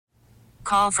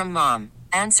call from mom.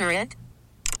 Answer it.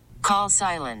 Call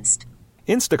silenced.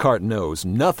 Instacart knows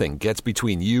nothing gets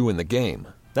between you and the game.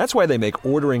 That's why they make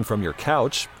ordering from your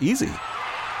couch easy.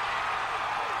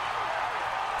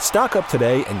 Stock up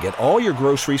today and get all your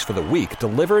groceries for the week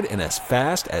delivered in as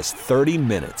fast as 30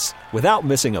 minutes without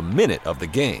missing a minute of the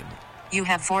game. You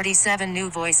have 47 new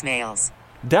voicemails.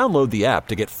 Download the app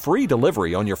to get free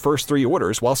delivery on your first 3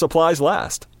 orders while supplies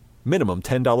last. Minimum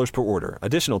 $10 per order.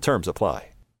 Additional terms apply.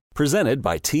 Presented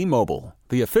by T-Mobile,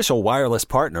 the official wireless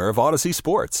partner of Odyssey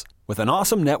Sports. With an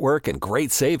awesome network and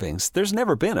great savings, there's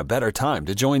never been a better time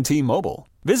to join T-Mobile.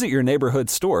 Visit your neighborhood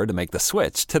store to make the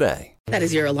switch today. That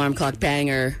is your alarm clock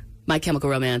banger. My Chemical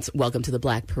Romance, Welcome to the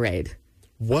Black Parade.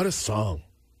 What a song.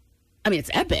 I mean,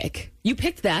 it's epic. You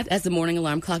picked that as the morning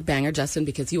alarm clock banger, Justin,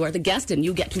 because you are the guest and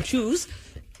you get to choose.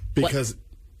 Because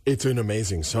it's an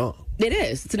amazing song. It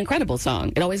is. It's an incredible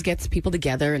song. It always gets people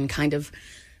together and kind of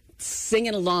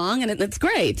singing along, and it's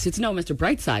great. It's no Mr.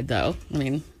 Brightside, though. I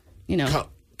mean, you know.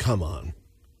 Come on.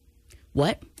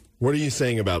 What? What are you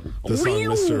saying about the song,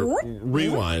 Mr.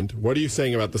 Rewind? What are you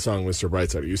saying about the song, Mr.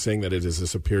 Brightside? Are you saying that it is a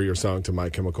superior song to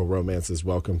My Chemical Romance's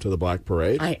Welcome to the Black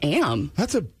Parade? I am.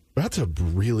 That's a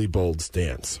really bold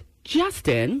stance.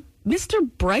 Justin, Mr.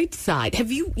 Brightside,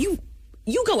 have you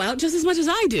go out just as much as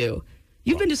I do.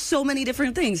 You've been to so many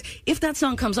different things. If that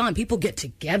song comes on, people get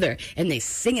together and they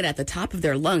sing it at the top of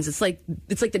their lungs. It's like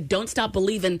the Don't Stop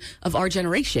Believin' of our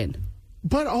generation.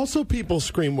 But also people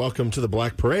scream, Welcome to the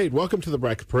Black Parade. Welcome to the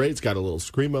Black Parade's got a little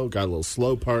screamo, got a little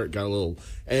slow part, got a little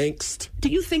angst. Do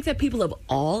you think that people of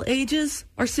all ages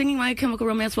are singing My Chemical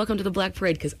Romance, Welcome to the Black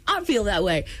Parade? Because I feel that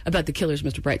way about the Killers,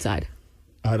 Mr. Brightside.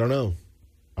 I don't know.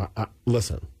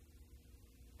 Listen,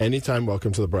 anytime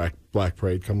Welcome to the Black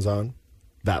Parade comes on,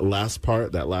 that last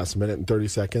part, that last minute and 30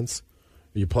 seconds,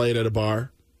 you play it at a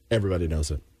bar, everybody knows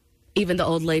it. Even the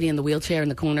old lady in the wheelchair in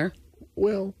the corner?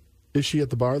 Well, is she at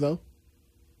the bar, though?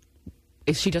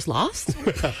 Is she just lost?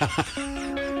 Jordan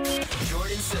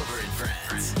Silver and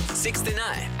Friends, 6 to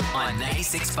 9 on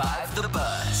 96.5 The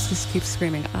Buzz. Just keep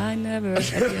screaming, I never...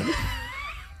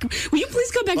 Will you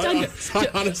please come back down? I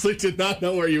honestly did not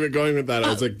know where you were going with that. I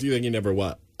was like, do you think you never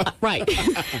what? Right.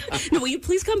 No, will you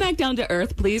please come back down to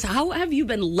earth, please? How have you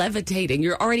been levitating?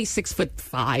 You're already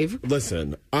 6'5".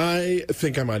 Listen, I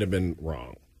think I might have been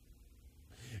wrong.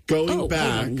 Going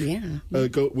back,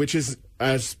 which is,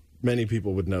 as many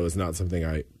people would know, is not something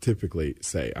I typically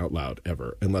say out loud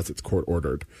ever, unless it's court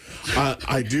ordered.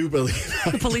 I do believe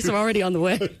the police are already on the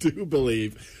way. I do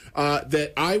believe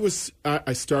that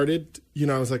I started.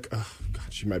 I was like, oh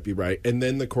God, she might be right, and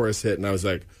then the chorus hit, and I was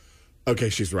like, okay,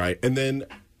 she's right, and then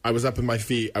I was up on my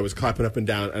feet, I was clapping up and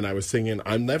down, and I was singing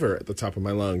I'm Never at the top of my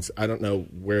lungs. I don't know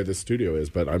where the studio is,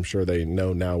 but I'm sure they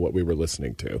know now what we were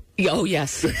listening to. Oh,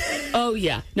 yes. Oh,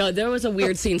 yeah. No, there was a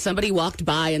weird scene. Somebody walked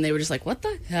by, and they were just like, what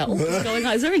the hell is going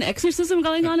on? Is there an exorcism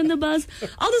going on in the Buzz?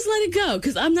 I'll just let it go,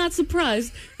 because I'm not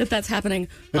surprised that that's happening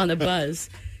on the Buzz.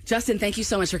 Justin, thank you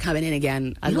so much for coming in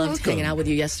again. I loved hanging out with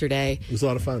you yesterday. It was a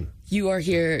lot of fun. You are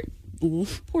here.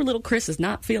 Poor little Chris is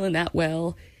not feeling that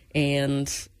well,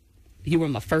 and... you were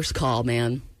my first call,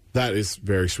 man. That is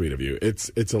very sweet of you. It's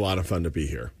a lot of fun to be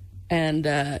here. And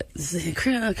I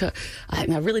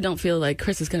really don't feel like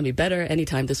Chris is going to be better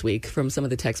anytime this week from some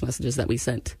of the text messages that we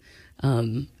sent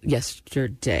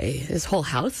yesterday. His whole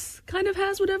house kind of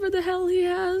has whatever the hell he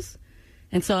has.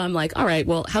 And so I'm like, all right,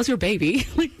 well, how's your baby?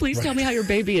 Like, please tell me how your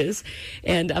baby is.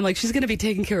 And I'm like, she's going to be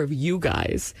taking care of you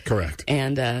guys. Correct.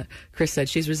 And Chris said,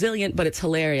 she's resilient, but it's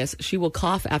hilarious. She will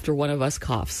cough after one of us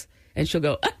coughs. And she'll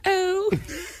go, uh-oh.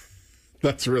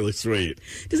 That's really sweet.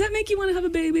 Does that make you want to have a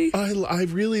baby? I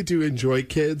really do enjoy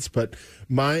kids, but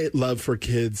my love for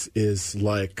kids is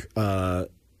like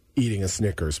eating a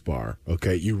Snickers bar,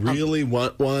 okay? You really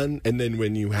want one, and then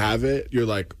when you have it, you're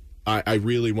like, I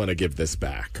really want to give this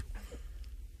back.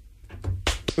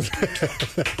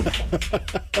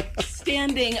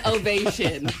 Standing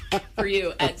ovation for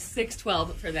you at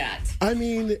 6:12 for that. I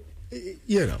mean,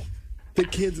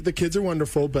 the kids are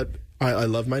wonderful, but I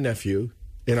love my nephew,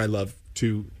 and I love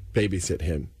to babysit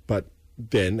him. But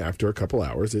then after a couple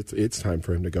hours, it's time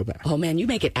for him to go back. Oh, man, you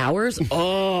make it hours?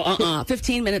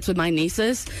 15 minutes with my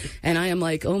nieces, and I am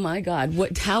like, oh, my God.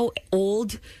 How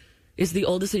old is the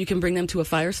oldest that you can bring them to a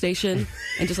fire station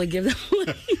and just, like, give them,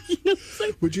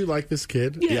 Would you like this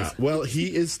kid? Yes. Yeah. Well,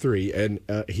 he is 3, and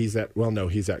he's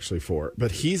actually 4.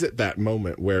 But he's at that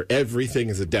moment where everything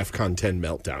is a DEFCON 10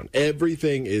 meltdown.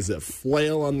 Everything is a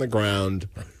flail on the ground,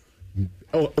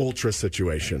 ultra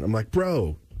situation. I'm like,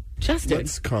 bro, Justin,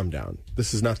 let's calm down.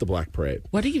 This is not the Black Parade.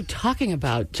 What are you talking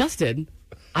about? Justin,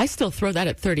 I still throw that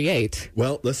at 38.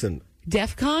 Well, listen,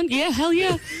 DEF CON? Yeah, hell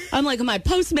yeah. I'm like, my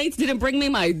Postmates didn't bring me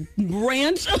my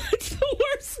ranch. It's the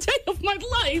worst day of my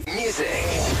life. Music,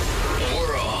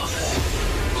 world,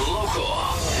 local,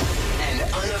 and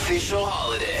unofficial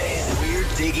holidays. We're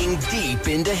digging deep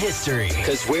into history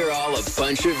because we're all a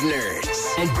bunch of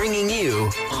nerds. And bringing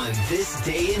you on This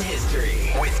Day in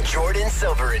History with Jordan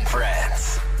Silver and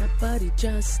Friends. My buddy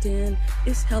Justin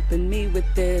is helping me with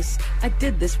this. I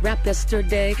did this rap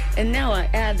yesterday, and now I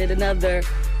added another.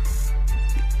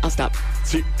 I'll stop.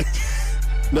 See,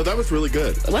 no, that was really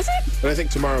good. Was it? And I think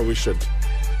tomorrow we should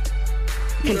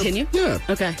Continue? Yeah.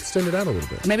 Okay. Extend it out a little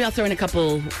bit. Maybe I'll throw in a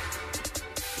couple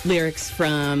lyrics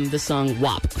from the song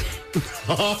WAP.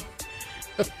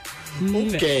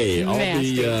 Okay, I'll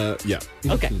be, Nasty. yeah.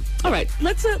 Okay. All right.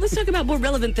 Let's talk about more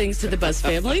relevant things to the Buzz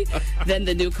family than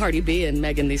the new Cardi B and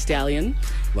Megan Thee Stallion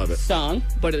Love it. song.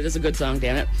 But it is a good song,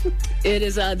 damn it. It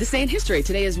is This Day in History.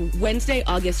 Today is Wednesday,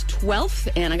 August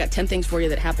 12th, and I got 10 things for you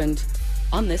that happened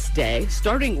on this day,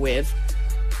 starting with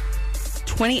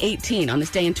 2018. On this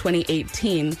day in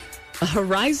 2018, a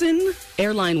Horizon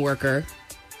airline worker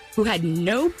who had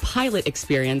no pilot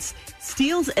experience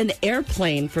steals an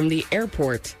airplane from the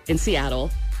airport in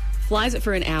Seattle, flies it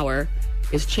for an hour,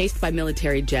 is chased by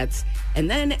military jets,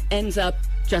 and then ends up,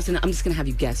 Justin, I'm just going to have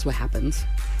you guess what happens.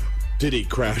 Did he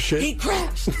crash it? He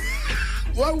crashed.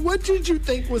 Well, what did you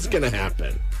think was going to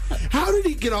happen? How did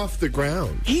he get off the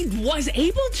ground? He was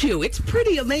able to. It's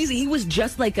pretty amazing. He was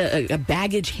just like a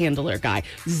baggage handler guy.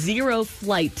 Zero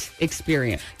flight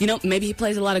experience. You know, maybe he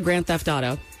plays a lot of Grand Theft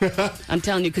Auto. I'm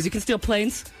telling you, because you can steal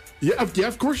planes. Yeah,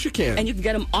 of course you can. And you can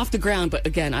get them off the ground. But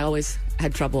again, I always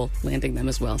had trouble landing them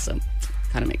as well. So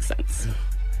kind of makes sense.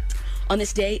 On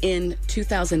this day in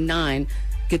 2009,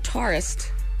 guitarist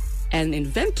and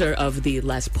inventor of the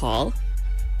Les Paul,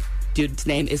 dude's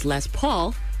name is Les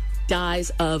Paul,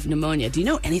 dies of pneumonia. Do you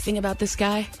know anything about this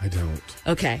guy? I don't.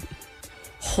 Okay.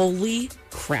 Holy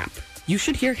crap. You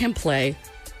should hear him play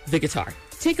the guitar.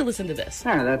 Take a listen to this.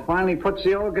 There, that finally puts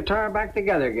the old guitar back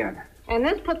together again. And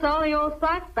this puts all the old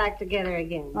socks back together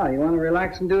again. Oh, you want to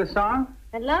relax and do a song?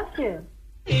 I'd love to.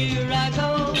 Here I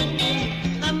go,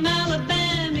 I'm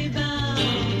Alabama bound.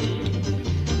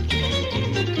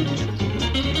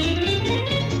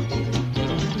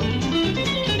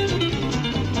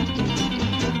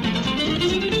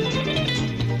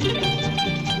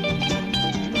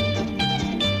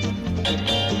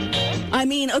 I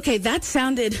mean, okay, that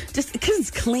sounded, just because it's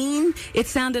clean, it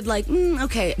sounded like,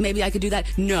 okay, maybe I could do that.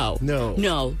 No.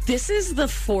 This is the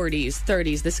 40s,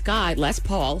 30s. This guy, Les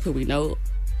Paul, who we know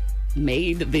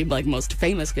made the most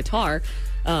famous guitar,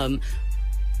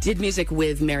 did music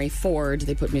with Mary Ford.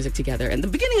 They put music together. And the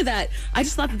beginning of that, I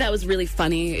just thought that was really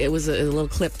funny. It was a little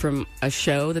clip from a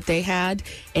show that they had.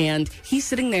 And he's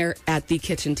sitting there at the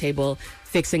kitchen table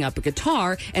fixing up a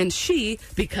guitar. And she,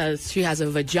 because she has a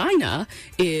vagina,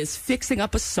 is fixing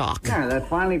up a sock. There, that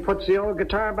finally puts the old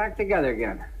guitar back together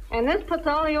again. And this puts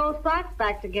all the old socks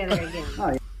back together again.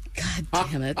 Oh,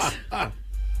 God damn it.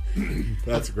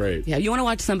 That's great. Yeah, you want to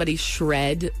watch somebody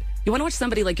shred. You want to watch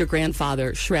somebody like your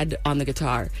grandfather shred on the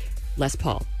guitar. Les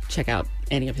Paul. Check out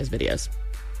any of his videos.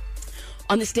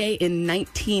 On this day in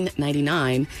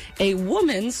 1999, a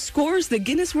woman scores the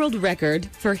Guinness World Record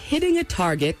for hitting a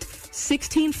target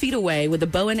 16 feet away with a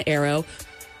bow and arrow,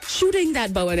 shooting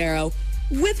that bow and arrow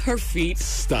with her feet.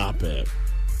 Stop it.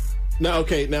 No,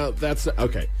 okay, now that's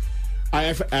okay. I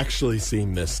have actually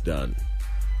seen this done.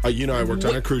 I worked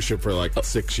on a cruise ship for like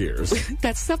 6 years.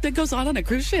 That's stuff that goes on a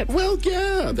cruise ship. Well,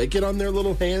 yeah. They get on their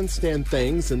little handstand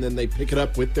things, and then they pick it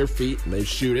up with their feet, and they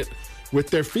shoot it with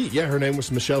their feet. Yeah, her name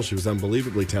was Michelle. She was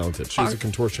unbelievably talented. She was a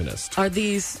contortionist. Are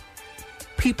these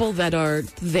people that are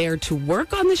there to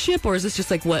work on the ship, or is this just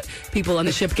like what people on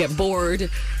the ship get bored,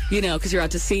 because you're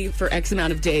out to sea for X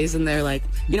amount of days, and they're like,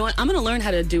 you know what, I'm going to learn how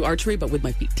to do archery, but with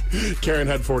my feet. Karen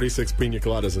had 46 pina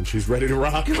coladas, and she's ready to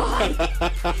rock.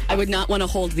 God. I would not want to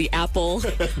hold the apple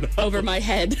over my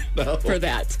head for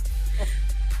that.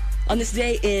 On this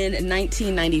day in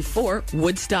 1994,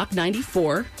 Woodstock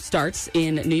 94 starts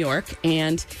in New York,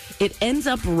 and it ends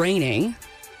up raining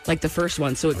like the first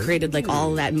one. So it created like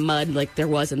all that mud like there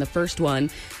was in the first one.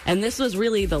 And this was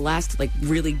really the last like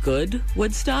really good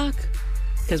Woodstock,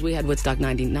 because we had Woodstock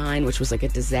 99, which was like a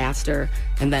disaster.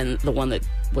 And then the one that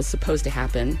was supposed to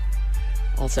happen,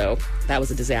 also, that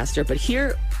was a disaster. But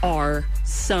here are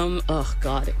some, oh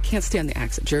God, I can't stand the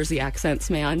accent. Jersey accents,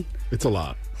 man. It's a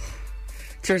lot.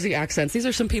 Jersey accents. These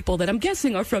are some people that I'm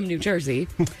guessing are from New Jersey.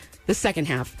 The second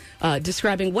half,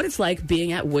 describing what it's like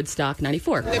being at Woodstock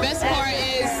 94. The best part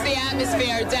is the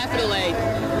atmosphere, definitely.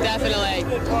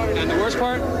 And the worst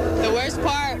part? The worst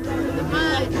part?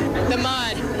 The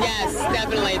mud. Yes,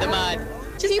 definitely the mud.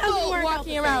 People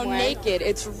walking around naked.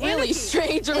 It's really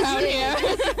strange around here.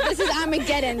 This is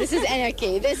Armageddon. This is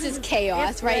anarchy. This is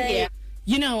chaos right here.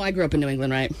 You know, I grew up in New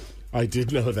England, right? I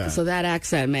did know that. So that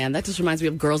accent, man, that just reminds me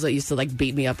of girls that used to like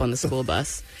beat me up on the school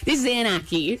bus. This is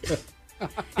anarchy. This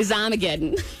is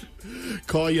Armageddon.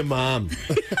 Call your mom.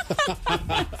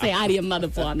 Say hi to your mother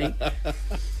for me.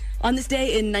 On this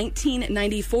day in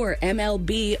 1994,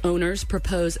 MLB owners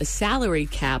propose a salary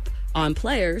cap on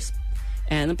players,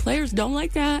 and the players don't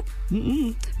like that.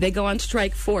 They go on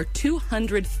strike for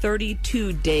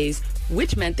 232 days,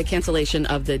 which meant the cancellation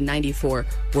of the 94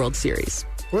 World Series.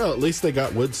 Well, at least they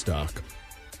got Woodstock.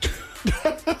 You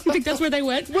think that's where they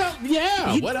went? Well,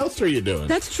 yeah. What else are you doing?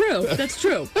 That's true. That's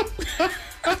true.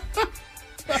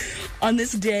 On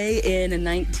this day in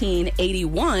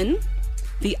 1981,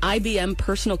 the IBM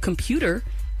personal computer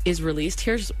is released.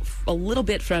 Here's a little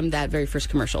bit from that very first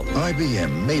commercial.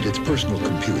 IBM made its personal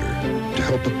computer to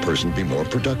help a person be more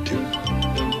productive,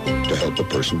 to help a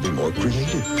person be more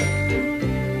creative.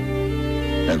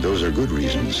 And those are good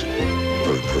reasons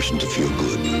for a person to feel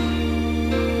good.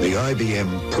 The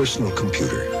IBM personal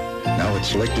computer, now at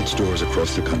selected stores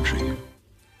across the country.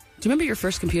 Do you remember your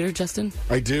first computer, Justin?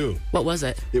 I do. What was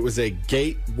it? It was a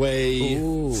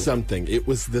Gateway something. It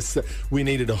was this. We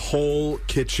needed a whole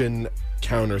kitchen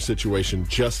counter situation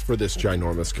just for this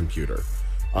ginormous computer.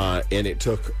 And it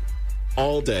took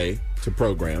all day to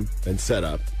program and set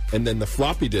up. And then the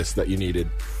floppy disk that you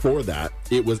needed for that,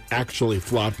 it was actually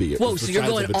floppy. Whoa, so you're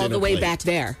going all the way back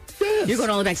there. Yes. You're going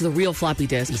all the way back to the real floppy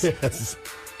disks. Yes.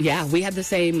 Yeah, we had the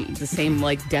same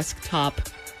like desktop.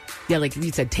 Yeah, like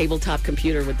you said, tabletop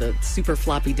computer with the super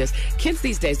floppy disk. Kids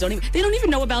these days don't even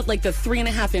know about like the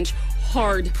 3.5-inch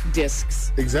hard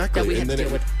disks. Exactly. That we had to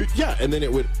deal with. Yeah, and then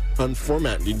it would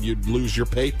unformat and you'd lose your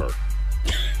paper.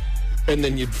 And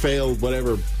then you'd fail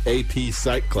whatever AP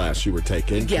psych class you were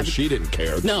taking because she didn't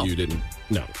care that you didn't.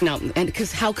 No. No, and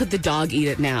because how could the dog eat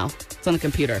it now? It's on the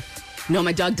computer. No,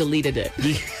 my dog deleted it.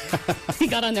 He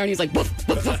got on there and he's like, woof,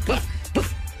 woof, woof, woof,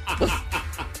 woof, woof.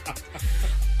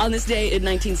 On this day in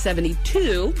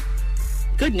 1972,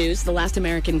 good news, the last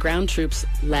American ground troops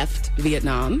left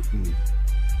Vietnam.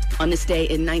 On this day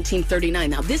in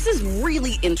 1939. Now, this is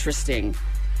really interesting.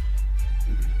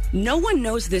 No one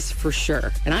knows this for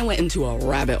sure. And I went into a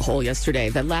rabbit hole yesterday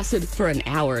that lasted for an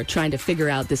hour trying to figure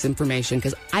out this information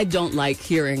because I don't like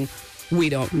hearing we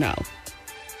don't know.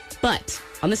 But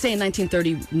on this day in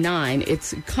 1939,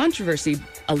 it's controversy.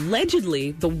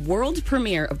 Allegedly, the world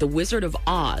premiere of The Wizard of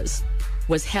Oz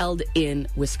was held in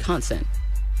Wisconsin.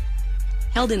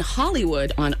 Held in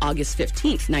Hollywood on August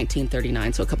 15th,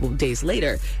 1939, so a couple of days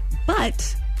later.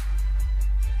 But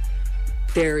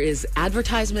there is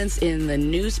advertisements in the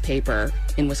newspaper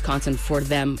in Wisconsin for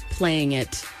them playing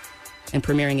it and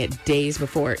premiering it days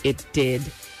before it did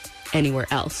anywhere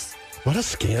else. What a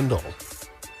scandal.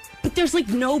 But there's like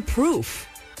no proof,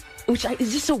 which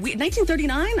is just so weird.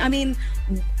 1939? I mean,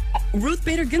 Ruth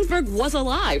Bader Ginsburg was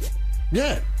alive.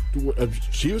 Yeah,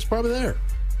 she was probably there.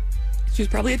 She was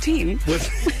probably a teen.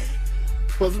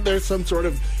 Wasn't there some sort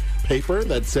of paper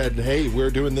that said, hey,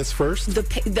 we're doing this first?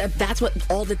 That's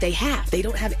all that they have. They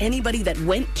don't have anybody that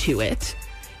went to it.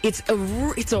 It's a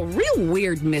real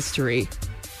weird mystery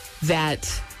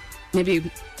that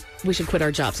maybe we should quit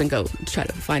our jobs and go try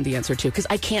to find the answer to. Because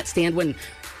I can't stand when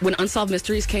Unsolved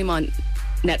Mysteries came on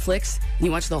Netflix and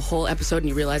you watch the whole episode and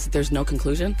you realize that there's no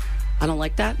conclusion. I don't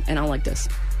like that, and I don't like this.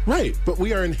 Right, but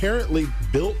we are inherently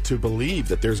built to believe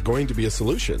that there's going to be a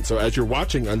solution. So as you're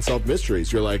watching Unsolved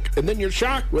Mysteries, you're like, and then you're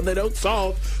shocked when they don't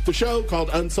solve the show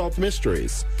called Unsolved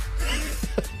Mysteries.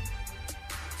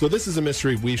 So this is a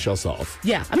mystery we shall solve.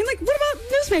 Yeah, I mean, like, what about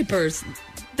newspapers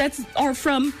that are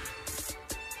from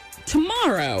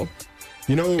tomorrow?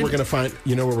 You know where we're gonna find?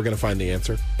 You know where we're gonna find the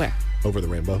answer? Where? Over the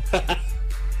rainbow.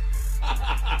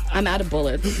 I'm out of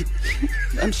bullets.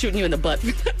 I'm shooting you in the butt.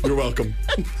 You're welcome.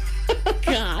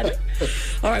 God.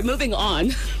 All right, moving on.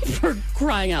 For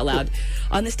crying out loud.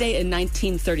 On this day in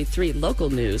 1933, local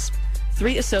news,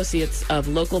 3 associates of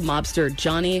local mobster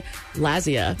Johnny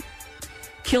Lazia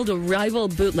killed a rival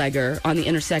bootlegger on the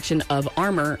intersection of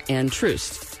Armour and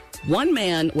Troost. One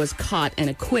man was caught and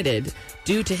acquitted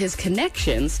due to his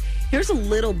connections. Here's a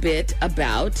little bit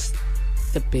about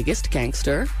the biggest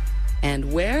gangster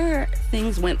and where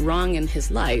things went wrong in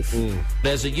his life.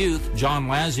 As a youth, John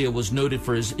Lazia was noted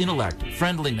for his intellect,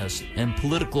 friendliness, and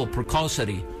political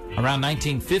precocity. Around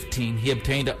 1915, he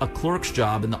obtained a clerk's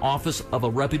job in the office of a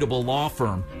reputable law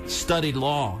firm, studied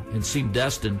law, and seemed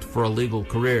destined for a legal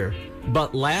career.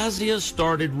 But Lazia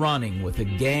started running with a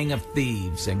gang of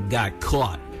thieves and got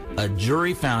caught. A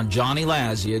jury found Johnny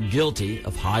Lazia guilty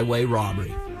of highway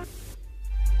robbery.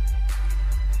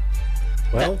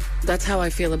 Well, That's how I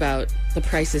feel about the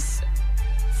prices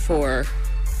for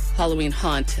Halloween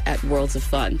Haunt at Worlds of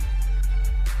Fun.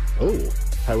 oh,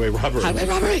 highway robbery. Highway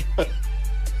robbery.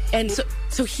 And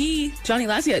so Johnny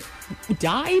Lazia,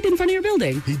 died in front of your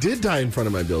building. He did die in front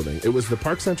of my building. It was the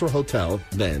Park Central Hotel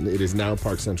then. It is now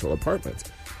Park Central Apartments.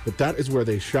 But that is where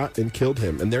they shot and killed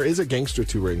him. And there is a gangster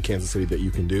tour in Kansas City that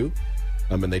you can do.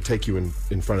 And they take you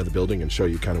in front of the building and show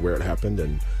you kind of where it happened.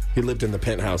 And he lived in the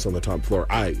penthouse on the top floor.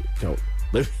 I don't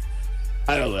live.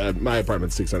 I don't live. My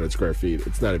apartment's 600 square feet.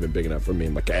 It's not even big enough for me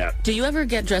and my cat. Do you ever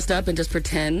get dressed up and just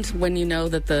pretend when you know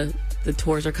that the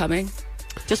tours are coming?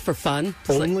 Just for fun?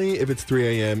 Just Only if it's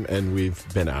 3 a.m. and we've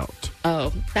been out.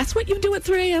 Oh, that's what you do at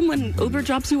 3 a.m. when Uber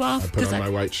drops you off? I put on my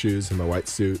white shoes and my white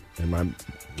suit and my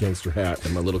gangster hat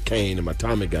and my little cane and my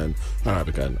Tommy gun. I don't have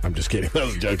a gun. I'm just kidding. That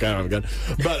was a joke. I don't have a gun.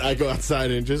 But I go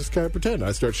outside and just kind of pretend.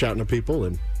 I start shouting at people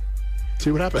and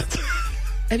see what happens.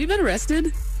 Have you been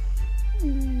arrested?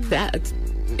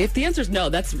 If the answer is no,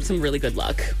 that's some really good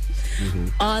luck.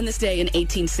 On this day in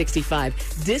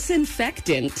 1865,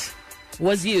 disinfectant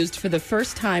was used for the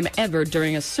first time ever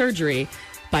during a surgery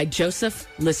by Joseph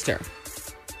Lister.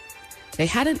 They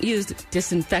hadn't used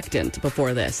disinfectant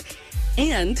before this.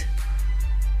 And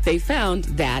they found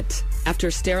that after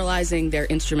sterilizing their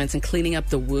instruments and cleaning up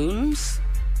the wounds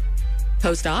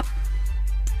post-op,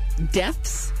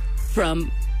 deaths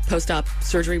from post-op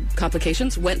surgery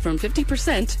complications went from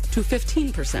 50% to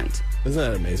 15%. Isn't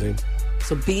that amazing?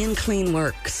 So being clean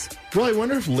works. Well, I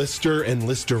wonder if Lister and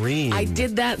Listerine. I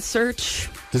did that search.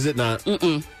 Does it not?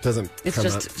 Mm-mm. Doesn't It's come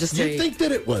just- up? just You'd a- think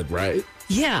that it would, right?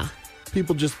 Yeah.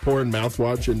 People just pouring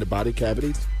mouthwash into body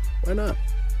cavities. Why not?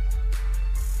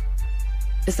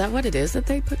 Is that what it is that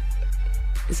they put?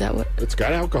 Is that what? It's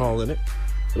got alcohol in it.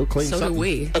 It'll clean So do something.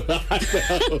 we.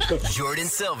 Jordan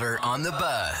Silver on the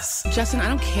buzz. Justin, I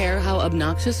don't care how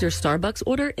obnoxious your Starbucks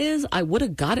order is. I would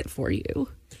have got it for you.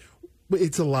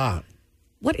 It's a lot.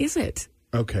 What is it?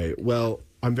 Okay, well,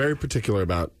 I'm very particular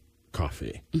about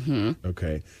coffee. Mm-hmm.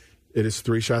 Okay. It is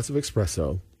 3 shots of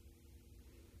espresso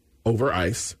over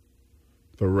ice,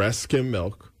 the rest skim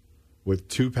milk with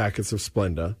 2 packets of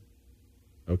Splenda.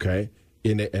 Okay.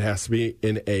 It has to be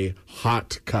in a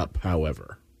hot cup,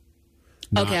 however.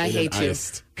 Not Okay, I in hate an you.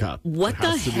 Iced cup. What It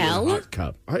has the to be in a hell? hot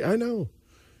cup. I know.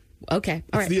 Okay.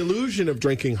 All It's right. the illusion of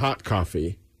drinking hot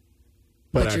coffee,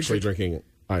 but But you're actually drinking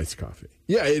iced coffee.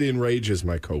 Yeah, it enrages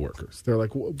my coworkers. They're like,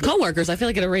 Coworkers, I feel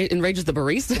like it enrages the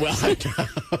barista.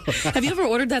 Have you ever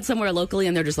ordered that somewhere locally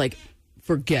and they're just like,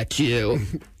 forget you?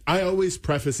 I always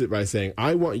preface it by saying,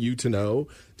 I want you to know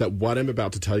that what I'm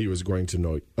about to tell you is going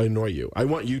to annoy you. I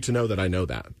want you to know that I know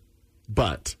that.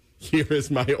 But here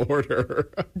is my order.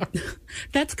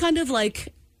 That's kind of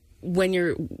like when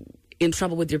you're in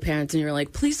trouble with your parents and you're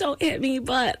like, please don't hit me,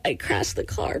 but I crashed the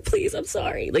car. Please, I'm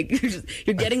sorry. Like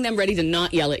you're getting them ready to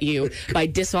not yell at you by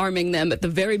disarming them at the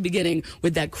very beginning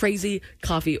with that crazy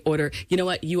coffee order. You know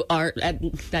what? You are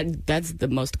that's the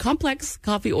most complex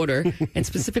coffee order and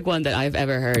specific one that I've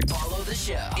ever heard. Follow the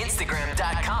show.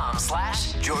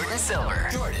 Instagram.com/Jordan Silver.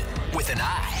 Jordan with an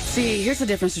I. See, here's the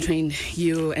difference between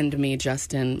you and me,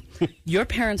 Justin. Your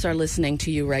parents are listening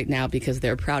to you right now because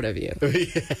they're proud of you.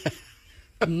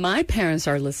 My parents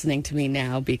are listening to me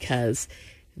now because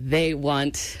they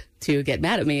want to get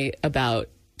mad at me about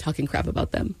talking crap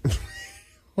about them.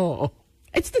 Oh.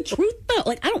 It's the truth, though.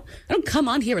 Like, I don't come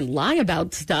on here and lie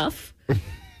about stuff.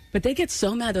 But they get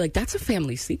so mad. They're like, that's a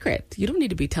family secret. You don't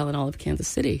need to be telling all of Kansas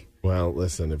City. Well,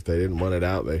 listen, if they didn't want it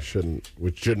out, which shouldn't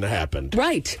have happened.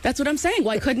 Right. That's what I'm saying.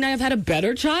 Why couldn't I have had a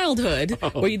better childhood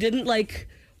where you didn't, like,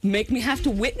 make me have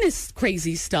to witness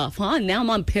crazy stuff, huh? Now I'm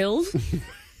on pills.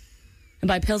 And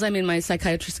by pills, I mean my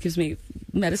psychiatrist gives me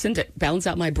medicine to balance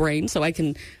out my brain so I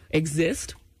can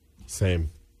exist. Same.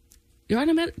 You're on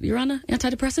an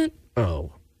antidepressant?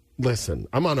 Oh, listen,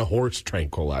 I'm on a horse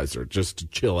tranquilizer just to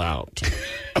chill out.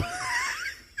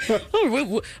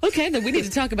 Oh, okay, then we need to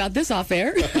talk about this off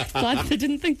air. I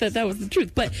didn't think that was the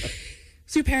truth. But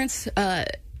so your parents,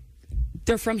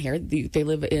 they're from here. They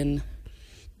live in...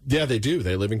 Yeah, they do.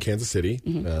 They live in Kansas City.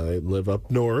 Mm-hmm. They live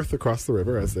up north across the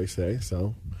river, as they say.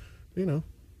 So,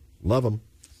 love them.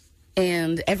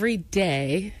 And every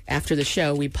day after the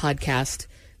show, we podcast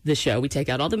the show. We take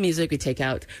out all the music, we take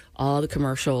out all the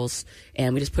commercials,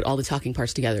 and we just put all the talking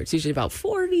parts together. It's usually about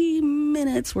 40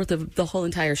 minutes worth of the whole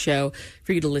entire show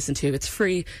for you to listen to. It's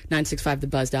free,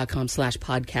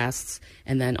 965thebuzz.com/podcasts,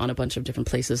 and then on a bunch of different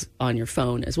places on your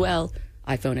phone as well,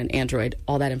 iPhone and Android,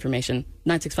 all that information,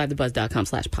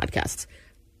 965thebuzz.com/podcasts.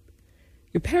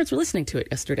 Your parents were listening to it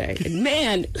yesterday. And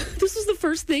man, this was the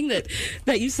first thing that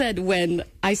you said when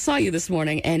I saw you this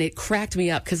morning, and it cracked me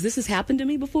up because this has happened to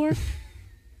me before.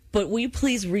 but will you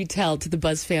please retell to the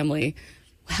Buzz family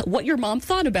what your mom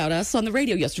thought about us on the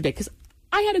radio yesterday? Because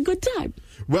I had a good time.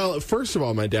 Well, first of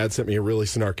all, my dad sent me a really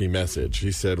snarky message.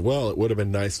 He said, well, it would have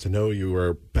been nice to know you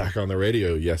were back on the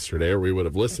radio yesterday or we would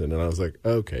have listened. And I was like,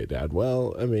 okay, Dad.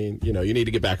 Well, I mean, you need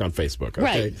to get back on Facebook.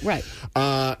 Okay? Right.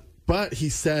 But he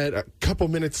said a couple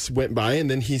minutes went by,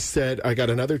 and then he said, I got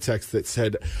another text that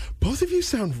said, both of you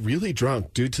sound really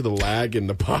drunk due to the lag in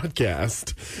the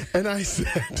podcast. And I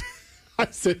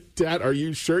said, Dad, are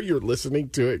you sure you're listening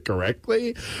to it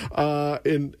correctly?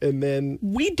 And then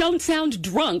we don't sound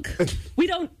drunk.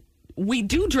 We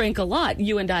do drink a lot,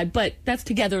 you and I, but that's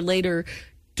together later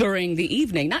during the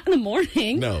evening, not in the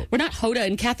morning. No. We're not Hoda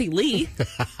and Kathy Lee.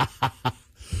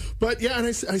 But yeah, and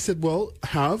I said, well,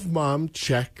 have Mom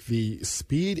check the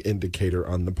speed indicator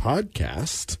on the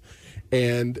podcast,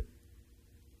 and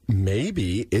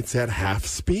maybe it's at half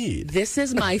speed. This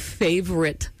is my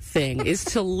favorite thing, is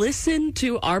to listen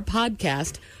to our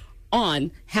podcast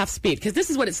on half speed, because this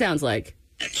is what it sounds like.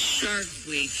 Shark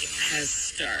Week has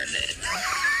started.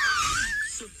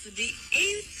 So for the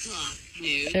 8 o'clock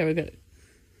news... There we go.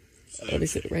 Let me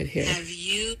sit right here. Have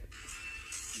you...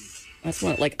 That's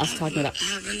what, like, us talking about.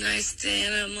 Have a nice day,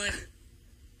 and I'm like,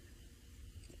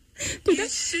 you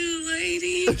too,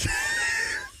 lady.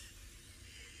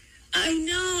 I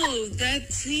know,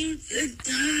 that seems...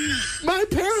 My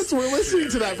parents were listening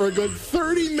to that for a good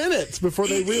 30 minutes before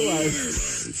they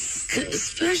realized.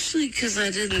 Especially because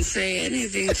I didn't say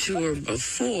anything to her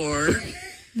before.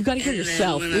 You gotta hear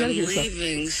yourself. When I'm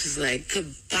leaving, she's like,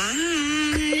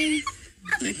 goodbye.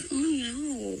 Like, oh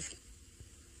no.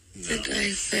 Did I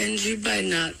offend you by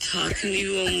not talking to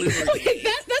you when we were... Okay,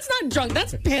 that's not drunk.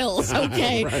 That's pills,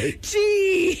 okay? Right.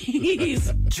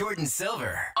 Jeez. Jordan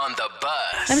Silver on the Buzz.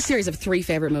 I have a series of 3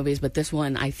 favorite movies, but this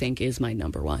one I think is my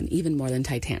number one, even more than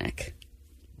Titanic.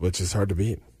 Which is hard to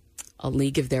beat. A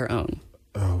League of Their Own.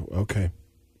 Oh, okay.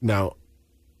 Now,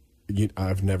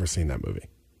 I've never seen that movie.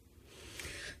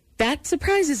 That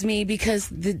surprises me because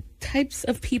the types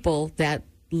of people that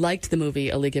liked the movie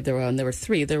A League of Their Own, there were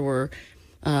 3. There were...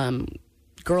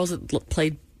 girls that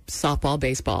played softball,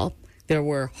 baseball. There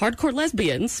were hardcore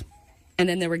lesbians, and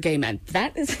then there were gay men.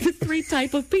 That is the 3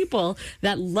 type of people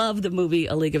that love the movie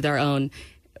A League of Their Own,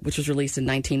 which was released in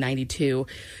 1992.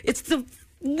 It's the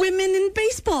women in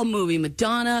baseball movie.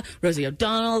 Madonna, Rosie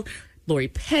O'Donnell, Lori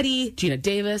Petty, Gina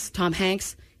Davis, Tom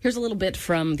Hanks. Here's a little bit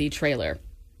from the trailer.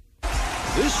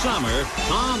 This summer,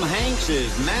 Tom Hanks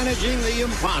is managing the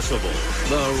impossible,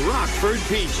 the Rockford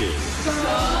Peaches.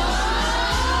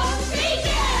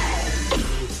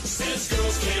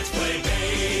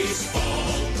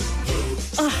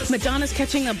 Oh, Madonna's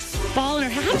catching a ball in her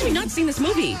hand. How have you not seen this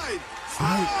movie?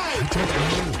 I don't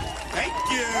know. Thank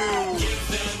you.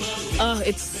 Oh,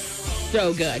 it's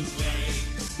so good.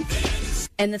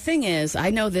 And the thing is,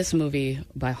 I know this movie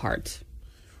by heart.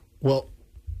 Well,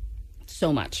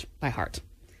 so much by heart.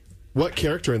 What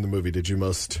character in the movie did you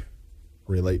most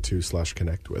relate to /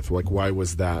 connect with? Like, why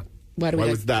was that? Why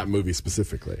was that movie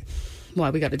specifically? Why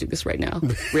we got to do this right now?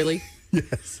 Really?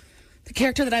 Yes. The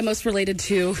character that I most related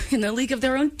to in The League of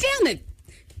Their Own, damn it,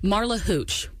 Marla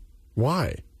Hooch.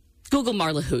 Why? Google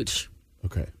Marla Hooch.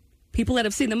 Okay. People that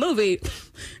have seen the movie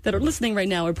that are listening right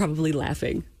now are probably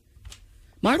laughing.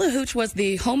 Marla Hooch was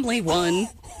the homely one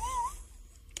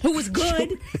who was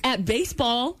good at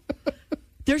baseball.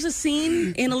 There's a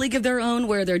scene in A League of Their Own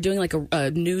where they're doing like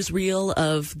a newsreel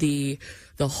of the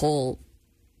whole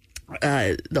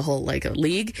like a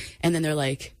league, and then they're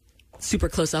like super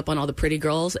close up on all the pretty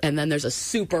girls, and then there's a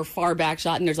super far back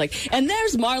shot, and there's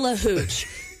Marla Hooch.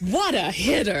 What a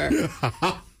hitter.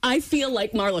 I feel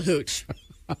like Marla Hooch.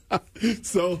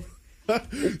 So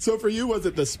for you, was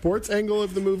it the sports angle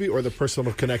of the movie or the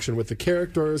personal connection with the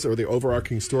characters or the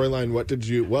overarching storyline?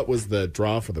 What was the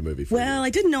draw for the movie for you? I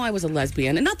didn't know I was a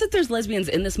lesbian, and not that there's lesbians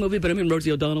in this movie, but I mean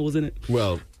Rosie O'Donnell was in it.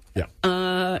 Well,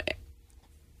 yeah.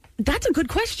 That's a good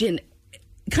question.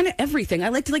 Kind of everything. I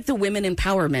liked the women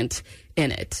empowerment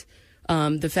in it.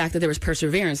 The fact that there was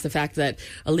perseverance, the fact that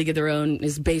A League of Their Own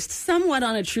is based somewhat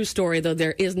on a true story, though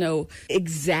there is no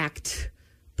exact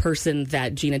person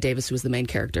that Gina Davis, who was the main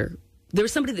character. There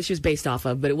was somebody that she was based off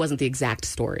of, but it wasn't the exact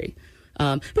story.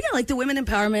 But yeah, like the women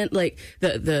empowerment, like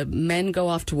the men go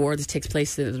off to war. This takes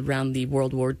place around the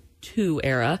World War II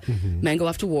era. Mm-hmm. Men go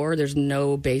off to war. There's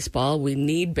no baseball. We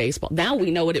need baseball. Now we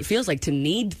know what it feels like to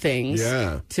need things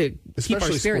to keep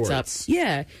our spirits up.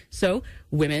 Yeah. So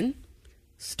women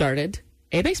started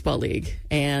a baseball league.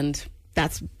 And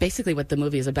that's basically what the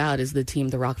movie is about, is the team,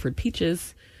 the Rockford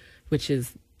Peaches, which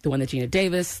is the one that Gina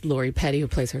Davis, Lori Petty, who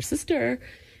plays her sister,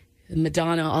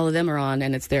 Madonna, all of them are on,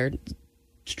 and it's their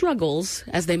struggles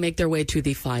as they make their way to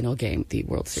the final game, the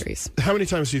World Series. How many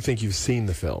times do you think you've seen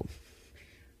the film?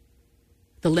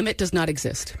 The limit does not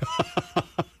exist.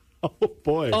 Oh,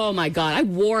 boy. Oh, my God. I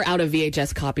wore out a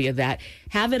VHS copy of that.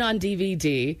 Have it on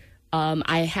DVD.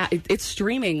 It's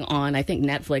streaming on, I think,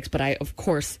 Netflix, but I, of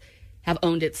course, have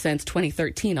owned it since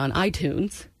 2013 on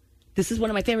iTunes. This is one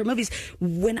of my favorite movies.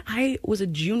 When I was a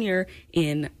junior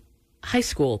in high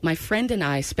school, my friend and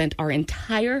I spent our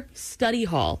entire study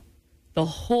hall, the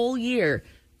whole year,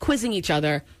 quizzing each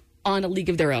other on A League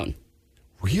of Their Own.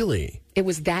 Really? It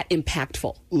was that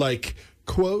impactful. Like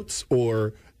quotes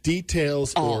or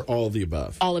details or all of the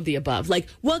above? All of the above. Like,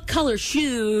 what color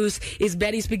shoes is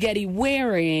Betty Spaghetti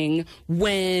wearing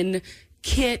when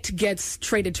Kit gets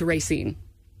traded to Racine?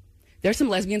 There's some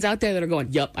lesbians out there that are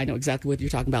going, yup, I know exactly what you're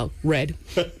talking about. Red.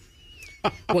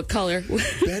 What color?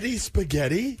 Betty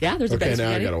Spaghetti? Yeah, there's a Betty Spaghetti.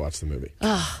 Okay, now I got to watch the movie.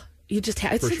 You just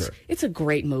have sure. It's a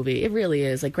great movie. It really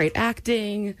is. Like, great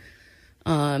acting,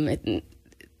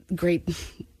 great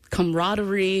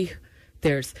camaraderie.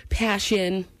 There's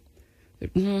passion.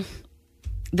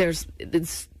 There's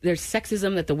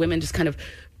sexism that the women just kind of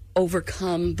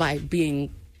overcome by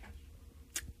being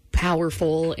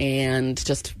powerful and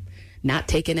just not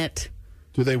taking it.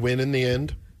 Do they win in the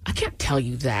end? I can't tell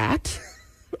you that.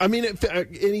 I mean, if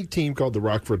any team called the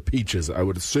Rockford Peaches, I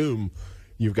would assume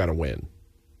you've got to win,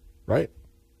 right?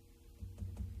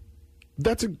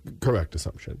 That's a correct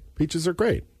assumption. Peaches are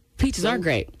great. Peaches are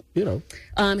great. You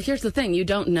know. Here's the thing: you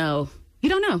don't know. You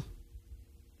don't know.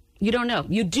 You don't know.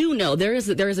 You do know there is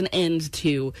an end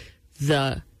to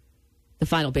the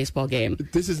final baseball game.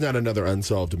 This is not another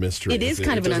unsolved mystery. It is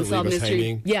kind of an unsolved mystery.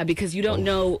 Hanging. Yeah, because you don't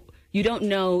know. You don't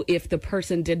know if the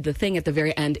person did the thing at the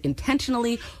very end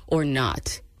intentionally or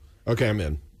not. Okay, I'm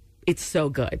in. It's so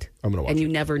good. I'm gonna watch. And you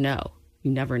never know.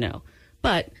 You never know.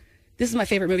 But this is my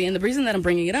favorite movie, and the reason that I'm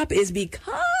bringing it up is because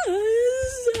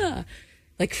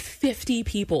like 50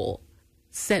 people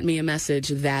sent me a message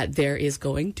that there is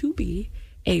going to be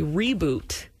a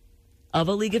reboot of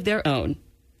A League of Their Own.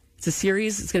 It's a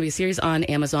series. It's going to be a series on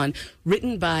Amazon,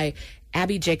 written by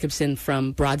Abby Jacobson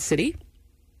from Broad City.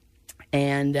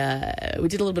 And we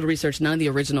did a little bit of research. None of the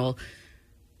original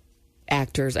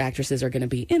actresses are going to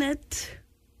be in it.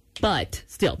 But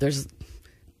still, that's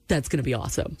going to be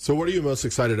awesome. So what are you most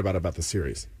excited about the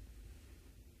series?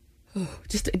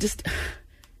 Just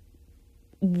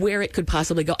where it could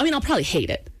possibly go. I mean, I'll probably hate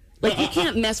it. Like, you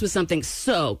can't mess with something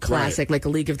so classic like A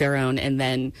League of Their Own. And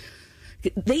then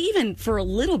they even, for a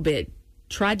little bit,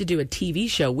 tried to do a TV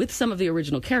show with some of the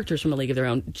original characters from A League of Their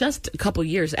Own just a couple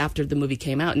years after the movie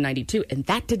came out in 92. And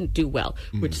that didn't do well,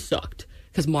 which sucked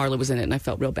because Marla was in it and I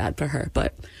felt real bad for her.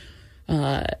 But,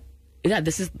 yeah,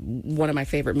 this is one of my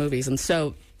favorite movies. And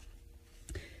so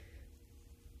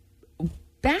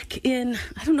back in,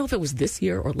 I don't know if it was this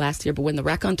year or last year, but when the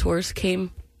Raconteurs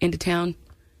came into town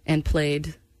and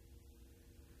played,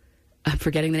 I'm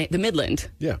forgetting the name, the Midland.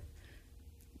 Yeah.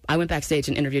 I went backstage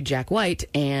and interviewed Jack White,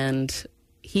 and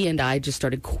he and I just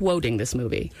started quoting this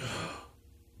movie.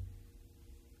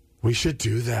 We should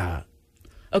do that.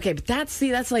 Okay, but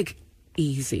that's like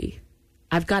easy.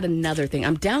 I've got another thing.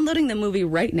 I'm downloading the movie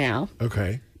right now.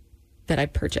 Okay. That I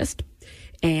purchased.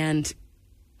 And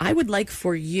I would like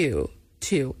for you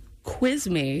to quiz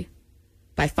me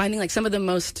by finding like some of the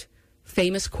most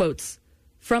famous quotes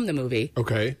from the movie.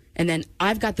 Okay. And then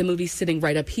I've got the movie sitting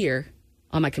right up here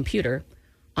on my computer.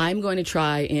 I'm going to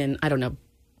try in, I don't know,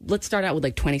 let's start out with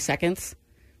like 20 seconds.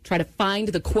 Try to find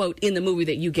the quote in the movie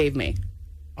that you gave me.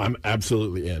 I'm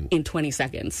absolutely in. In 20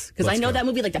 seconds. Because I know that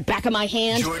movie like the back of my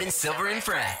hand. Jordan Silver and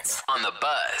Friends on the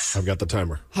Buzz. I've got the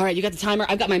timer. All right, you got the timer.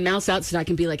 I've got my mouse out so that I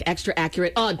can be like extra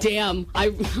accurate. Oh, damn.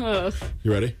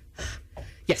 You ready?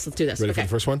 Yes, let's do this. Ready for the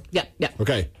first one? Yep.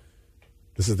 Okay.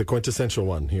 This is the quintessential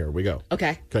one. Here we go.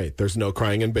 Okay. There's no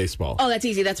crying in baseball. Oh, that's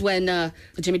easy. That's when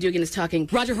Jimmy Dugan is talking.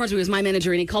 Roger Hornsby was my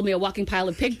manager, and he called me a walking pile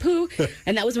of pig poo.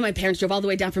 And that was when my parents drove all the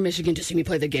way down from Michigan to see me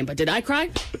play the game. But did I cry?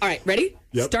 All right, ready?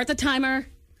 Yep. Start the timer.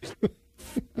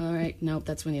 All right. Nope,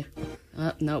 that's when you...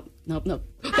 Nope. That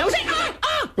was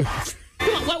it!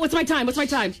 Come on, what's my time?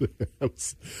 That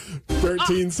was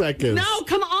 13 seconds. No,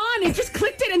 come on. It just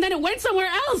clicked it, and then it went somewhere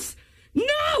else. No,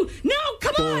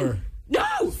 come 4, on.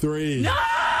 No. 3.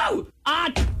 No.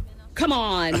 Come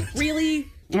on. Really?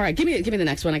 All right, give me the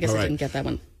next one. I guess I didn't get that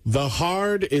one. The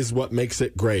hard is what makes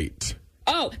it great.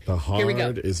 Oh, the here we go.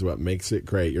 hard is what makes it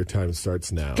great. Your time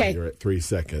starts now. Okay. You're at 3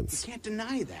 seconds. You can't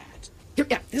deny that.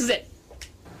 Yeah, this is it.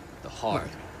 The hard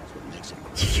is what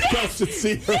You guys should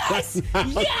see her Yes!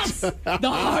 right now. Yes! The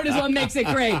heart is what makes it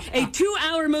great. A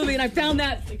 2-hour movie, and I found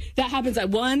that happens at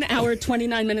 1 hour,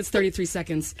 29 minutes, 33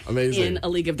 seconds. Amazing. In A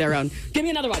League of Their Own. Give me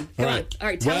another one. Come on. All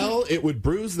right, tell me. Well, it would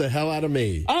bruise the hell out of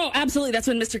me. Oh, absolutely. That's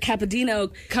when Mr.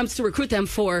 Capadino comes to recruit them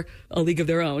for A League of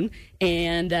Their Own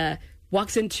and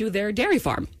walks into their dairy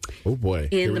farm. Oh, boy.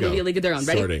 In the movie A League of Their Own.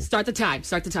 Ready? Starting. Start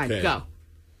the time. Okay. Go.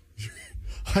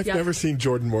 I've Yep. never seen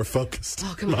Jordan more focused.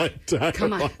 Oh, come my on. entire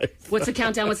Come on. life. What's the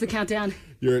countdown?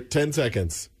 You're at 10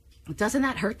 seconds. Doesn't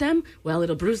that hurt them? Well,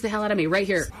 it'll bruise the hell out of me right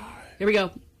here. Here we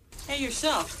go. Hey,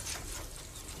 yourself.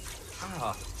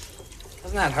 Oh,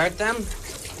 doesn't that hurt them?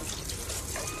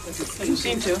 Doesn't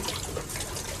seem to.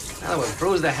 That would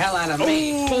bruise the hell out of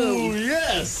me. Oh,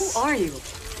 yes. Who are you?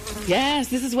 Yes,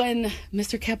 this is when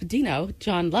Mr. Capadino,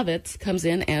 John Lovitz, comes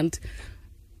in and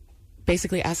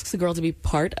basically asks the girl to be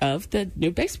part of the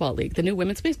new baseball league, the new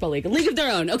women's baseball league, A League of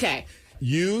Their Own. Okay.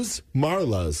 Use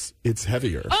Marla's. It's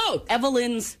heavier. Oh,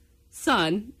 Evelyn's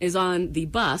son is on the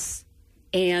bus,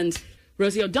 and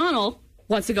Rosie O'Donnell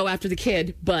wants to go after the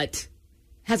kid, but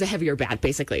has a heavier bat,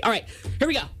 basically. All right, here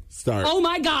we go. Start. Oh,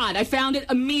 my God. I found it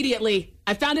immediately. Here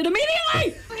it comes.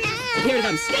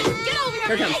 Get over here.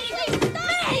 Here it comes.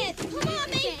 Stop it. Come on,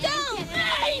 mate. Don't.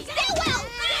 Stay well.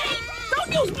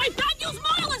 Don't use my bat. Use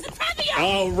Marla's. It's heavier.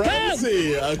 Oh,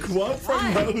 Rosie. A quote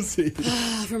from Rosie.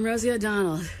 From Rosie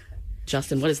O'Donnell.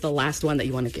 Justin, what is the last one that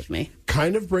you want to give me?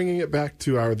 Kind of bringing it back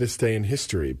to our This Day in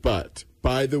History, but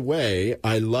by the way,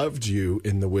 I loved you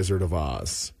in The Wizard of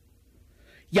Oz.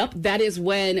 Yup, that is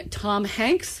when Tom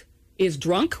Hanks is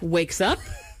drunk, wakes up.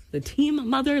 The team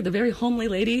mother, the very homely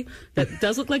lady that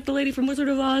does look like the lady from Wizard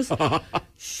of Oz,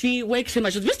 she wakes him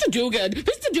up. She goes, Mr.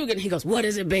 Dugan. He goes, what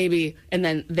is it, baby? And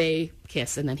then they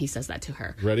kiss, and then he says that to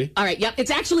her. Ready? All right, yep.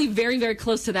 It's actually very, very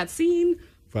close to that scene.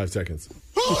 5 seconds.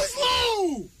 Holy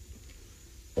slow!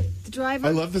 The driver.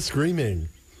 I love the screaming.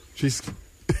 She's...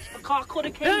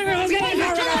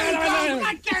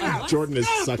 Jordan is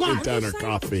sucking down her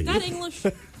coffee. Not English.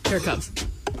 Here it comes.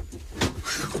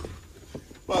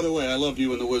 By the way, I loved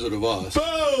you in The Wizard of Oz.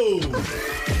 Boom!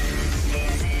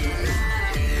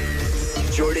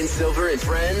 Jordan Silver and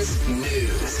Friends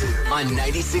News on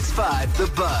 96.5 The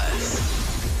Buzz.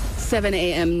 7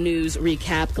 a.m. news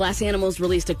recap. Glass Animals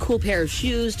released a cool pair of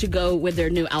shoes to go with their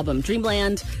new album,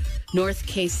 Dreamland. North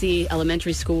KC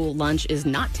Elementary School lunch is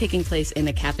not taking place in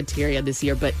a cafeteria this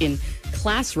year, but in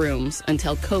classrooms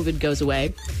until COVID goes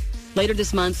away. Later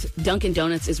this month, Dunkin'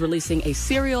 Donuts is releasing a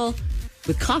cereal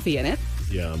with coffee in it.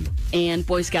 Yum. And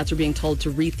Boy Scouts are being told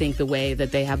to rethink the way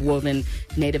that they have woven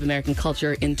Native American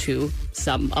culture into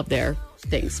some of their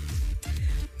things.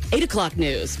 8 o'clock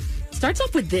news. Starts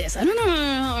off with this. I don't know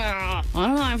how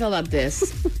I feel about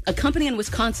this. A company in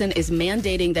Wisconsin is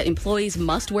mandating that employees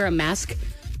must wear a mask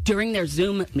during their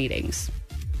Zoom meetings.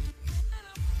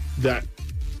 That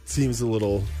seems a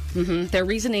little... Mm-hmm. Their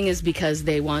reasoning is because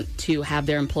they want to have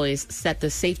their employees set the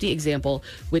safety example,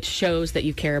 which shows that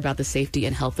you care about the safety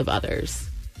and health of others.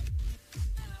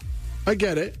 I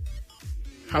get it.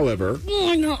 However...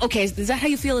 Oh, no. Okay, is that how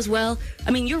you feel as well?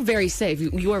 I mean, you're very safe.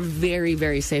 You are very,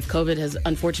 very safe. COVID has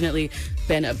unfortunately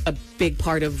been a big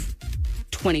part of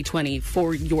 2020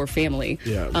 for your family.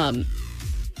 Yeah.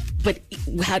 But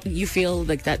how do you feel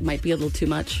like that might be a little too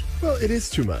much? Well, it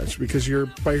is too much because you're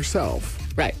by yourself.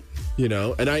 Right. You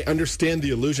know, and I understand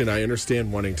the illusion. I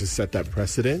understand wanting to set that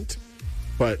precedent,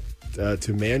 but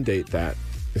to mandate that,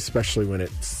 especially when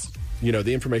it's, you know,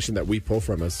 the information that we pull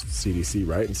from us, CDC,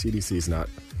 right? And CDC is not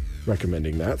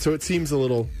recommending that. So it seems a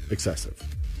little excessive.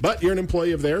 But you're an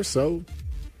employee of theirs, so...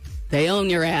 They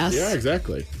own your ass. Yeah,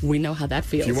 exactly. We know how that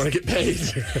feels. If you want to get paid.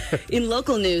 In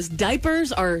local news,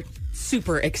 diapers are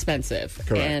super expensive.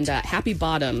 Correct. And Happy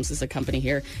Bottoms is a company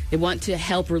here. They want to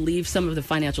help relieve some of the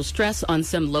financial stress on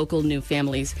some local new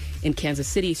families in Kansas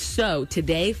City. So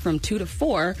today from 2 to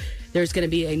 4, there's going to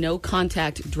be a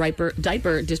no-contact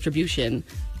diaper distribution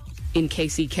in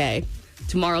KCK.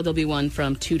 Tomorrow there'll be one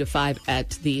from 2 to 5 at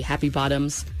the Happy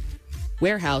Bottoms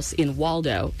warehouse in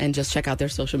Waldo. And just check out their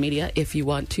social media if you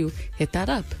want to hit that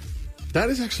up. That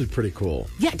is actually pretty cool.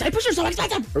 Yeah, diapers are so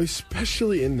expensive.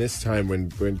 Especially in this time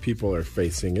when people are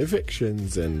facing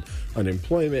evictions and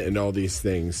unemployment and all these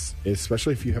things,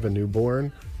 especially if you have a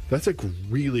newborn. That's a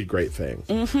really great thing.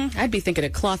 Mm-hmm. I'd be thinking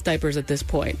of cloth diapers at this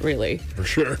point, really. For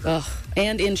sure. Ugh.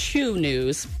 And in shoe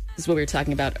news, this is what we were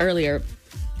talking about earlier.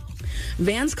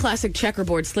 Vans classic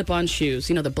checkerboard slip-on shoes,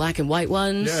 you know, the black and white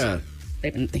ones. Yeah.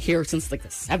 They've been here since like the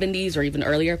 70s or even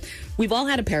earlier. We've all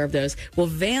had a pair of those. Well,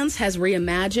 Vans has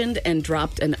reimagined and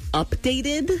dropped an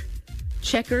updated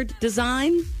checkered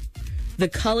design. The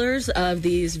colors of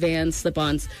these Vans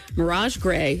slip-ons, Mirage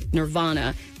Gray,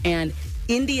 Nirvana, and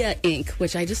India Ink,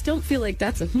 which I just don't feel like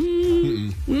that's a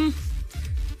give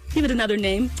it another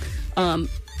name.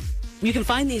 You can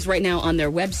find these right now on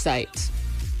their website.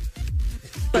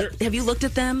 But have you looked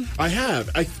at them? I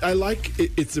have. I like it.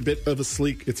 It's a bit of a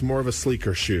sleek. It's more of a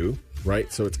sleeker shoe,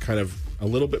 right? So it's kind of a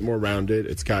little bit more rounded.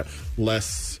 It's got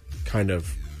less kind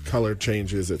of color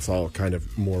changes. It's all kind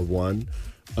of more one.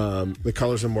 The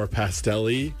colors are more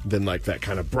pastel-y than like that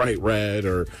kind of bright red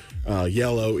or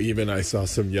yellow. Even I saw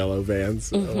some yellow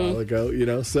Vans a while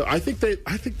ago. So I think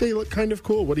they look kind of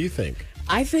cool. What do you think?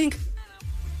 I think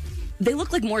they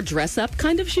look like more dress-up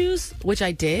kind of shoes, which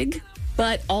I dig.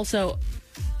 But also,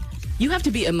 you have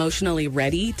to be emotionally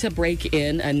ready to break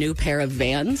in a new pair of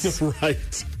Vans.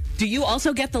 Right. Do you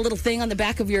also get the little thing on the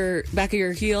back of your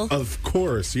heel? Of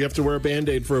course. You have to wear a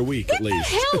Band-Aid for a week at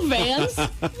least. What the hell, Vans?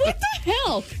 What the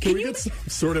hell? Can we get some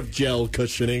sort of gel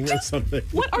cushioning or something?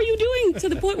 What are you doing to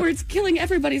the point where it's killing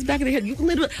everybody's back of the head? You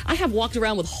literally, I have walked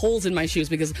around with holes in my shoes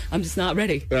because I'm just not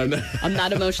ready. I'm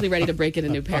not emotionally ready to break in a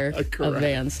new pair of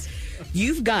Vans.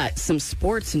 You've got some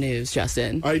sports news,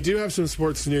 Justin. I do have some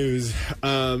sports news.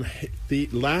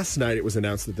 Last night it was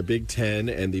announced that the Big Ten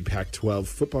and the Pac-12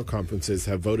 football conferences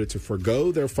have voted to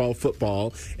forgo their fall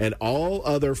football and all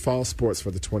other fall sports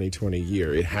for the 2020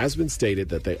 year. It has been stated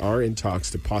that they are in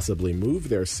talks to possibly move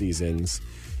their seasons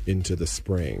into the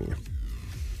spring.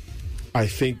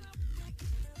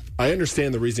 I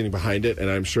understand the reasoning behind it, and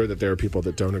I'm sure that there are people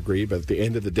that don't agree, but at the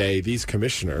end of the day, these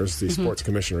commissioners, these sports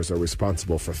commissioners, are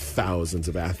responsible for thousands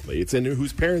of athletes and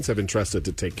whose parents have entrusted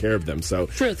to take care of them. So,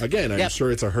 again, I'm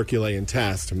sure it's a Herculean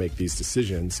task to make these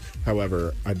decisions.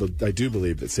 However, I do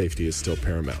believe that safety is still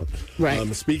paramount.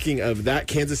 Right. Speaking of that,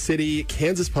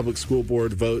 Kansas Public School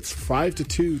Board votes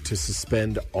 5-2 to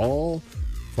suspend all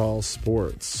fall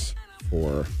sports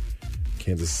for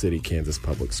Kansas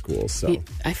Public Schools. So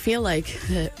I feel like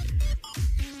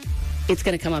it's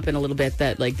going to come up in a little bit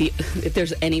that if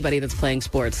there's anybody that's playing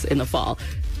sports in the fall,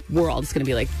 we're all just going to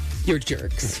be like, you're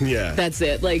jerks. Yeah, that's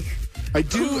it. I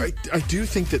do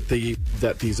think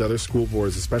that these other school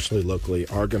boards, especially locally,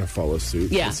 are going to follow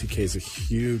suit. Yeah. NCK is a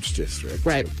huge district,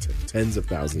 right? Tens of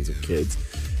thousands of kids,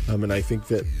 and I think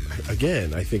that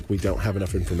I think we don't have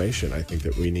enough information. I think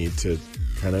that we need to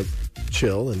kind of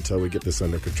chill until we get this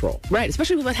under control. Right,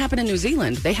 especially with what happened in New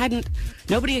Zealand.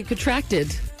 Nobody had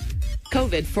contracted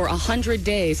COVID for 100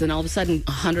 days, and all of a sudden,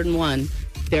 101,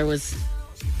 there was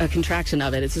a contraction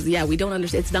of it. It's just, we don't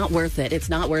understand. It's not worth it. It's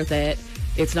not worth it.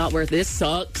 It's not worth it. This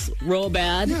sucks real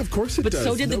bad. Yeah, of course it does. But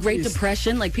so did the Great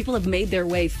Depression. People have made their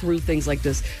way through things like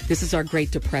this. This is our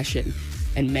Great Depression.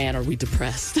 And man, are we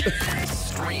depressed.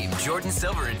 Stream Jordan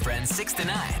Silver and Friends 6 to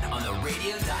 9 on the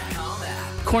radio.com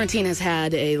app. Quarantine has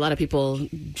had a lot of people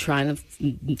trying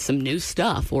some new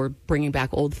stuff or bringing back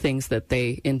old things that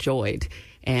they enjoyed.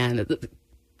 And the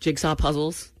jigsaw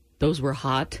puzzles, those were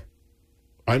hot.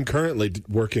 I'm currently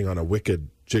working on a wicked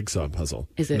jigsaw puzzle.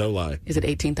 Is it? No lie. Is it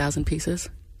 18,000 pieces?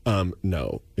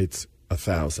 No, it's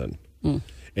 1,000. And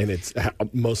it's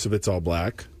most of it's all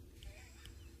black.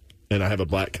 And I have a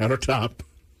black countertop,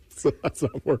 so that's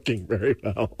not working very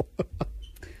well.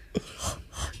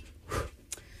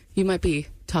 You might be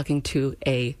talking to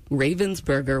a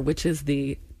Ravensburger, which is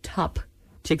the top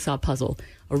jigsaw puzzle.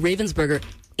 A Ravensburger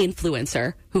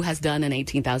influencer who has done an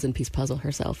 18,000-piece puzzle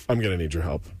herself. I'm going to need your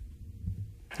help.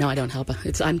 No, I don't help.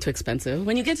 I'm too expensive.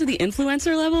 When you get to the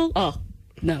influencer level,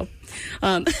 no.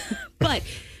 But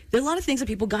there are a lot of things that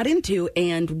people got into,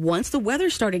 and once the weather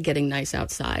started getting nice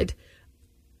outside,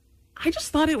 I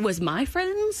just thought it was my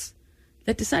friends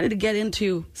that decided to get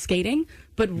into skating.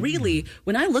 But really,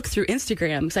 when I look through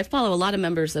Instagram, because I follow a lot of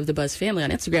members of the Buzz family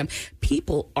on Instagram,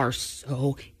 people are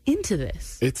so into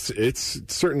this. It's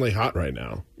certainly hot right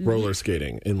now. Roller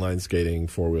skating, inline skating,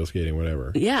 four-wheel skating,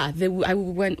 whatever. Yeah. I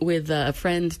went with a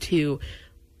friend to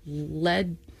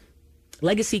Legacy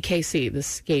KC, the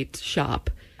skate shop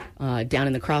down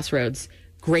in the Crossroads.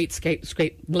 Great skate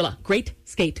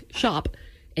shop.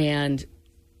 And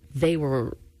they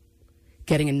were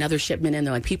getting another shipment in.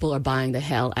 They're like, people are buying the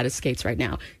hell out of skates right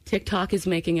now. TikTok is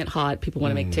making it hot. People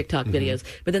want to make TikTok videos.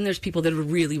 But then there's people that are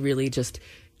really, really just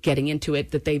getting into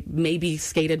it, that they maybe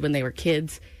skated when they were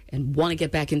kids and want to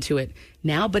get back into it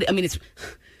now. But, when's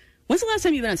the last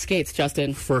time you've been on skates,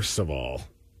 Justin? First of all,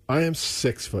 I am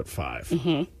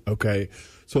 6'5". Okay?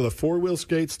 So the four-wheel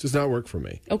skates does not work for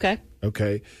me. Okay.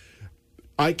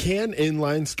 I can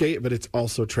inline skate, but it's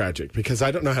also tragic because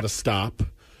I don't know how to stop.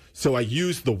 So I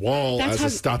use the wall as a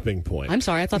stopping point. I'm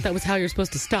sorry, I thought that was how you're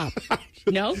supposed to stop.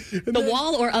 No?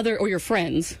 Wall or your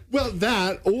friends? Well,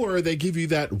 that, or they give you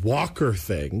that walker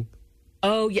thing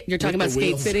Oh, yeah, you're talking about With the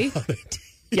Skate wheels City? on it.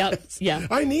 Yep, yeah.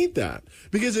 I need that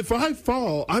because if I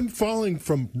fall, I'm falling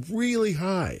from really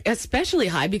high. Especially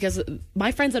high because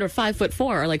my friends that are 5'4"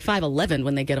 are like 5'11"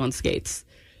 when they get on skates.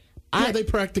 Yeah, they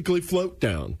practically float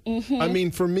down. Mhm. I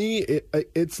mean, for me,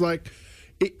 it's like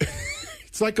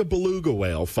it's like a beluga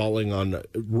whale falling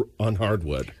on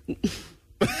hardwood.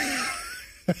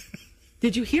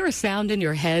 Did you hear a sound in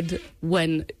your head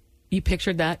when you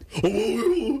pictured that?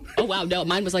 Oh wow, no,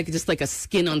 mine was like just like a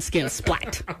skin on skin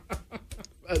splat.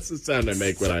 That's the sound I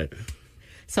make when I...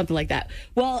 Something like that.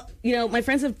 Well, you know, my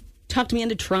friends have talked me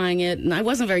into trying it, and I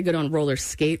wasn't very good on roller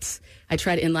skates. I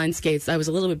tried inline skates. I was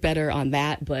a little bit better on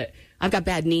that, but I've got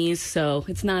bad knees, so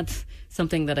it's not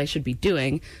something that I should be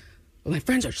doing. But my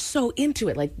friends are so into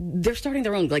it. Like, they're starting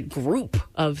their own, like, group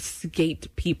of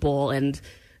skate people, and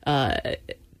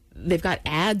they've got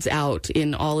ads out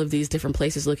in all of these different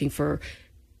places looking for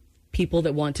people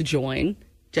that want to join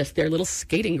just their little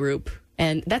skating group.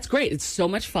 And that's great. It's so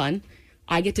much fun.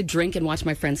 I get to drink and watch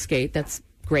my friends skate. That's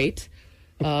great.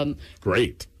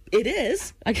 Great. It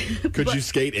is. Could you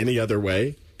skate any other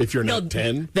way if you're not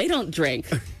 10? They don't drink.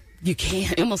 You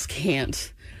can't. You almost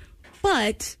can't.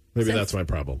 But maybe that's my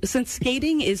problem. Since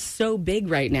skating is so big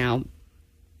right now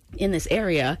in this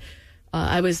area,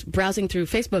 I was browsing through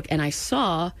Facebook and I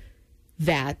saw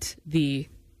that the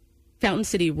Fountain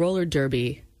City Roller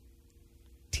Derby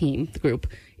team, the group,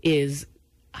 is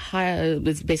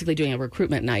basically doing a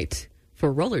recruitment night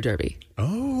for roller derby.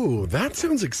 Oh, that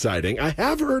sounds exciting. I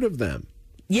have heard of them.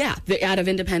 Yeah, they're out of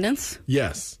Independence.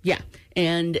 Yes. Yeah,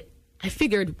 and I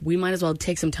figured we might as well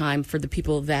take some time for the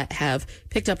people that have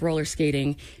picked up roller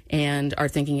skating and are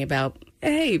thinking about,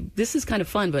 hey, this is kind of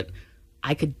fun, but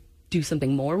I could do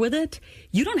something more with it.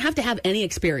 You don't have to have any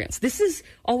experience. This is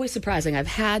always surprising. I've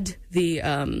had the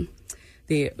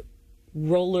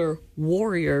Roller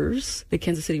Warriors, the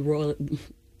Kansas City Roller...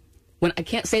 When I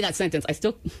can't say that sentence, I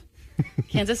still...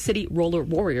 Kansas City Roller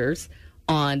Warriors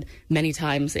on many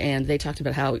times, and they talked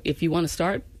about how if you want to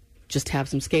start, just have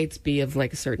some skates, be of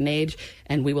like a certain age,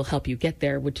 and we will help you get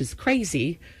there, which is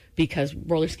crazy because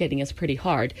roller skating is pretty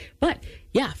hard. But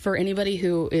yeah, for anybody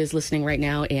who is listening right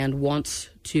now and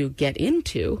wants to get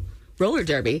into roller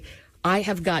derby, I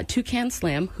have got Toucan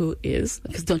Slam, who is,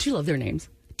 because don't you love their names?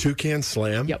 Toucan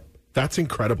Slam? Yep. That's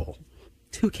incredible.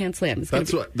 Toucan Slam.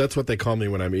 That's what they call me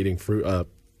when I'm eating Fruit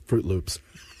Loops.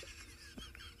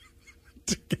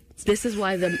 This is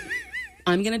why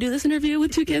I'm going to do this interview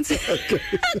with Toucan Slam.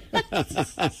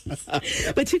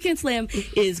 But Toucan Slam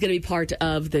is going to be part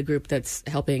of the group that's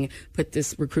helping put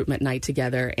this recruitment night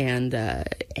together, and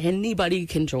anybody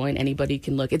can join, anybody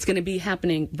can look. It's going to be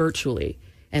happening virtually,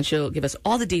 and she'll give us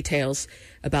all the details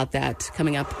about that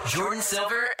coming up. Jordan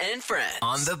Silver and friends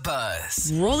on the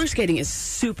Buzz. Roller skating is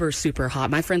super, super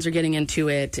hot. My friends are getting into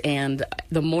it, and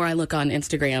the more I look on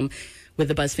Instagram with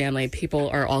the Buzz family, people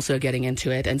are also getting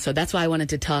into it. And so that's why I wanted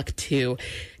to talk to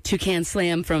Toucan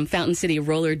Slam from Fountain City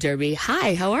Roller Derby.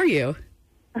 Hi, how are you?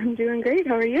 I'm doing great.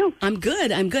 How are you? I'm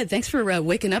good. Thanks for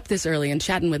waking up this early and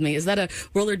chatting with me. Is that a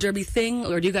roller derby thing,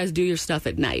 or do you guys do your stuff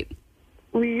at night?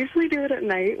 We usually do it at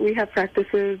night. We have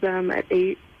practices at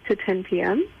 8 to 10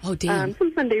 p.m. Oh, damn.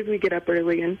 Some Sundays we get up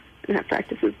early and have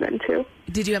practices then, too.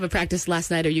 Did you have a practice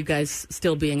last night? Or are you guys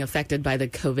still being affected by the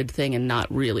COVID thing and not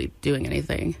really doing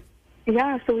anything?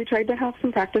 Yeah, so we tried to have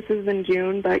some practices in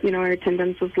June, but, our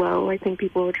attendance was low. I think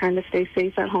people were trying to stay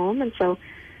safe at home. And so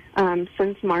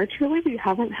since March, really, we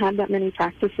haven't had that many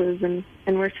practices, and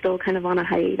we're still kind of on a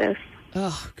hiatus.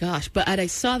 Oh, gosh. But I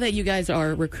saw that you guys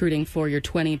are recruiting for your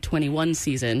 2021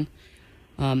 season.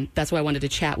 That's why I wanted to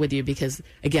chat with you because,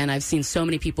 again, I've seen so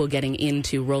many people getting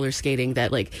into roller skating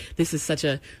that, this is such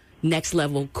a next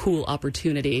level cool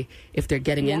opportunity if they're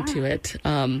getting into it.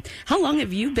 How long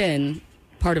have you been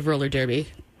part of roller derby?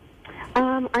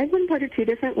 I've been part of 2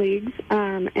 different leagues,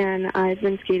 and I've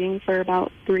been skating for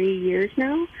about 3 years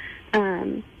now.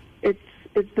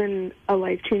 It's been a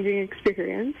life-changing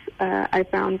experience. I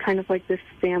found kind of like this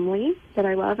family that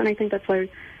I love, and I think that's why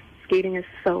skating is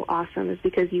so awesome, is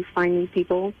because you find these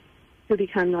people who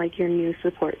become like your new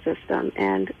support system,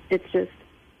 and it's just,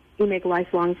 you make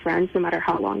lifelong friends no matter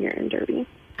how long you're in derby.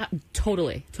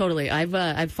 Totally.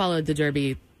 I've followed the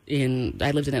derby.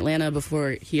 I lived in Atlanta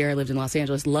before here. I lived in Los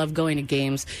Angeles. Love going to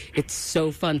games. It's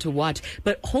so fun to watch.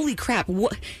 But holy crap,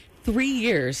 3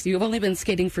 years. You've only been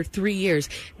skating for 3 years.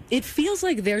 It feels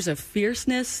like there's a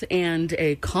fierceness and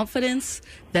a confidence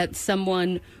that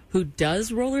someone who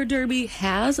does roller derby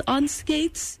has on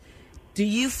skates. Do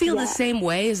you feel the same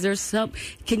way? Is there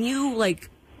can you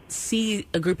see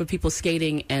a group of people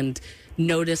skating and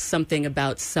notice something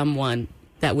about someone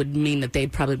that would mean that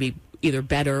they'd probably be either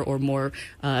better or more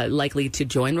likely to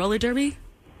join roller derby?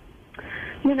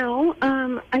 You know,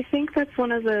 I think that's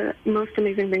one of the most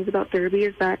amazing things about Derby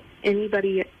is that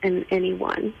anybody and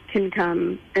anyone can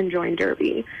come and join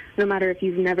Derby, no matter if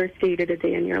you've never skated a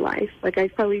day in your life. Like, I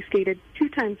probably skated 2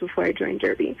 times before I joined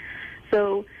Derby.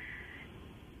 So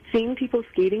seeing people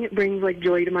skating, it brings, like,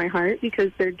 joy to my heart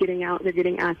because they're getting out, they're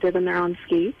getting active, and they're on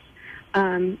skates.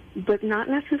 But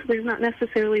there's not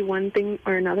necessarily one thing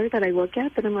or another that I look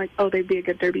at that I'm like, oh, they'd be a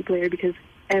good Derby player, because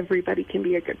everybody can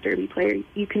be a good Derby player.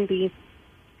 You can be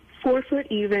 4 foot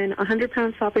even, 100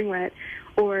 pounds sopping wet,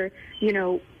 or, you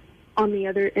know, on the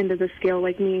other end of the scale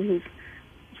like me, who's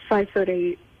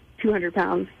 5'8", 200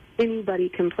 pounds. Anybody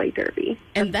can play Derby.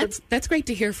 And that's great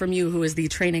to hear from you, who is the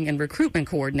training and recruitment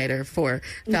coordinator for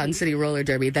Fountain City Roller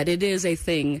Derby, that it is a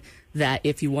thing that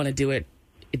if you want to do it,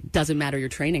 it doesn't matter your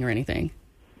training or anything.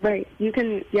 Right. You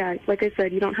can, yeah, like I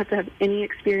said, you don't have to have any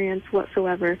experience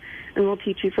whatsoever, and we'll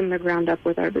teach you from the ground up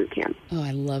with our boot camp. Oh,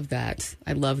 I love that.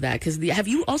 I love that. Because have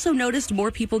you also noticed more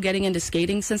people getting into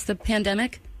skating since the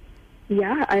pandemic?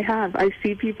 Yeah, I have. I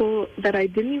see people that I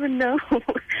didn't even know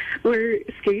were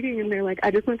skating, and they're like, I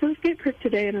just went to the skate park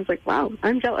today, and I was like, wow,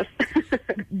 I'm jealous.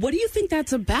 What do you think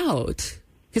that's about?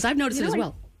 Because I've noticed it as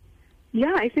well.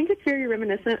 Yeah, I think it's very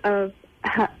reminiscent of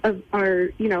our,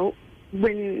 you know,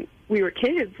 when we were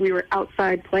kids, we were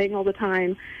outside playing all the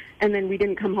time, and then we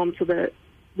didn't come home till the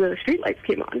streetlights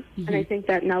came on. Mm-hmm. And I think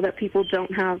that now that people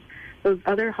don't have those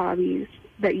other hobbies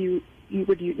that you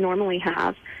would normally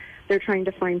have, they're trying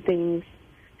to find things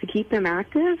to keep them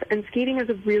active, and skating is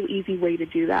a real easy way to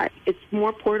do that. It's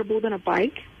more portable than a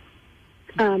bike.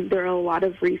 There are a lot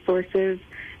of resources.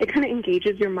 It kind of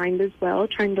engages your mind as well,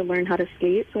 trying to learn how to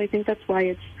skate. So I think that's why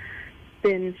it's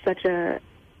been such an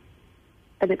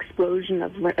explosion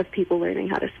of people learning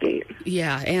how to skate.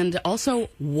 Yeah, and also,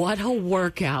 what a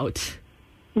workout.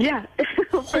 Yeah,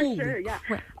 for sure, yeah.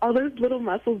 Crap. All those little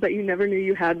muscles that you never knew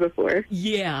you had before.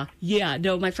 Yeah.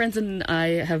 No, my friends and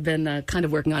I have been kind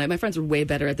of working on it. My friends are way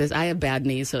better at this. I have bad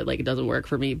knees, so it doesn't work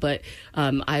for me. But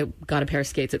I got a pair of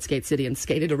skates at Skate City and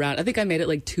skated around. I think I made it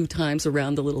like 2 times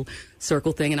around the little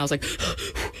circle thing, and I was like,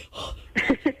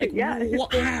 yeah.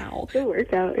 Wow. Good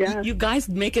workout, yeah. You guys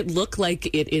make it look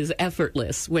like it is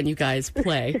effortless when you guys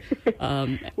play.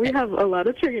 We have a lot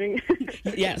of training.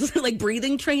 Yes, like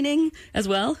breathing training as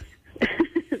well.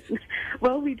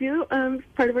 Well, we do.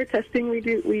 Part of our testing,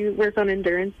 we work on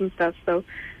endurance and stuff. So,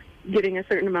 getting a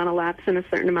certain amount of laps in a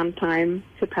certain amount of time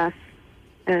to pass,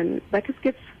 and that just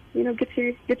gets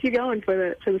you going for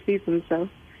the season. So.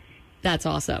 That's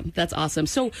awesome. That's awesome.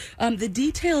 So the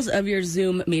details of your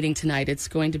Zoom meeting tonight, it's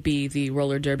going to be the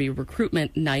Roller Derby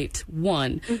Recruitment Night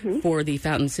 1 for the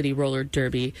Fountain City Roller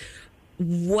Derby.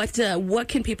 What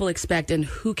can people expect, and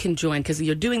who can join? Because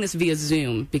you're doing this via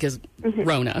Zoom because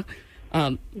Rona.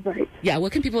 Right. Yeah,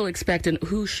 what can people expect, and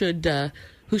who should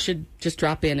just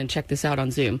drop in and check this out on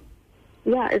Zoom?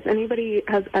 Yeah, if anybody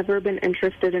has ever been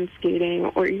interested in skating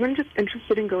or even just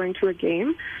interested in going to a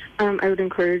game, I would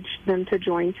encourage them to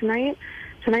join tonight.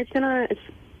 Tonight's it's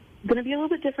gonna be a little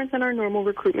bit different than our normal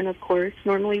recruitment, of course.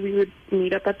 Normally we would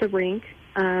meet up at the rink,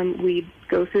 we'd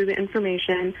go through the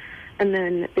information, and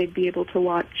then they'd be able to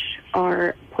watch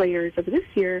our players of this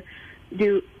year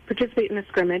participate in a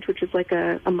scrimmage, which is like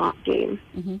a mock game,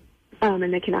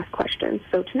 and they can ask questions.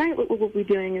 So tonight what we'll be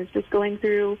doing is just going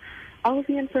through all of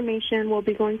the information. We'll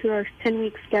be going through our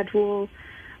 10-week schedule.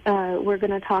 We're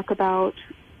going to talk about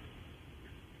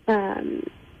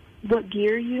what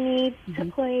gear you need to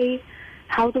play,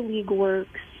 how the league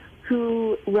works,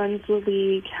 who runs the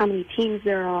league, how many teams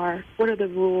there are, what are the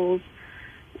rules,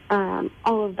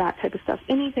 all of that type of stuff.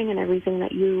 Anything and everything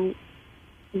that you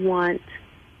want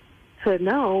to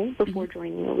know before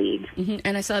joining the league.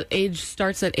 And I saw age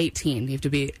starts at 18. You have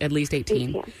to be at least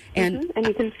 18. And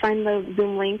you can find the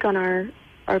Zoom link on our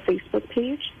Facebook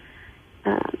page.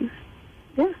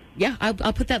 Yeah,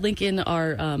 I'll put that link in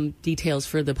our details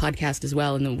for the podcast as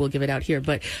well, and then we'll give it out here.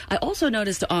 But I also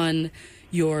noticed on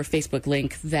your Facebook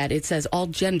link that it says all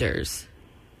genders.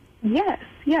 Yes.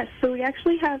 So we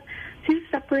actually have 2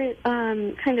 separate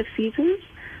kind of seasons.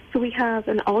 So we have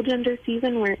an all-gender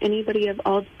season where anybody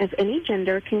of any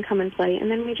gender can come and play, and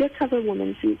then we just have a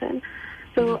women's season.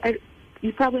 So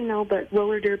you probably know, but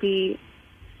roller derby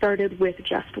started with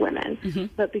just women.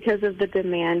 But because of the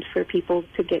demand for people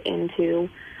to get into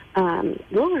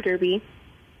roller derby,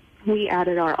 we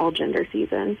added our all-gender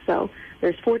season. So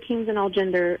there's 4 teams in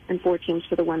all-gender and 4 teams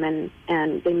for the women,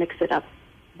 and they mix it up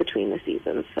between the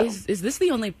seasons. So. Is this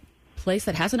the only place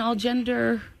that has an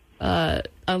all-gender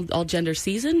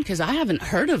season? Because I haven't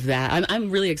heard of that. I'm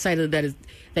really excited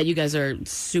that you guys are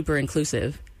super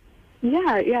inclusive.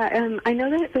 Yeah. I know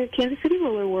that the Kansas City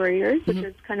Roller Warriors, which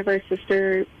is kind of our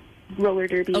sister roller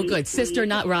derby. Oh, good. Sister,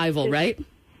 not rival, right?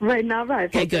 Right, not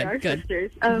rival. Okay, They are good.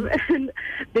 sisters. And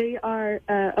they are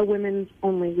a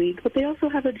women's-only league, but they also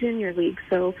have a junior league,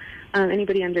 so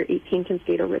anybody under 18 can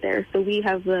skate over there. So we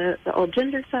have the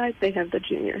all-gender side, they have the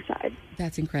junior side.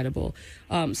 That's incredible.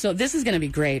 So this is going to be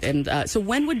great. And so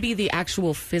when would be the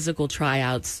actual physical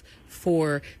tryouts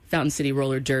for Fountain City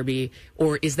Roller Derby,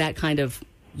 or is that kind of,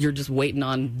 you're just waiting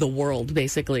on the world,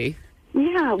 basically?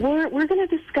 Yeah, we're going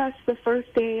to discuss the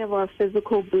first day of our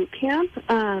physical boot camp.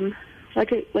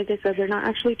 Like I said, they're not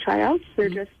actually tryouts. They're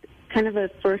just kind of a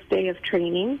first day of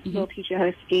training. They'll teach you how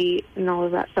to skate and all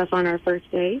of that stuff on our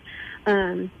first day.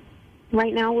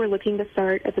 Right now, we're looking to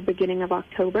start at the beginning of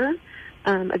October.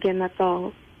 Again, that's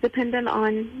all dependent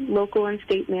on local and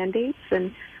state mandates,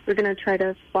 and we're going to try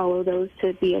to follow those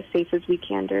to be as safe as we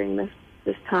can during this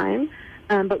time.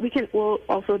 But we'll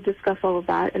also discuss all of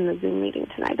that in the Zoom meeting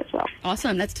tonight as well.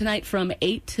 Awesome. That's tonight from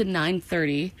 8 to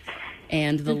 9:30.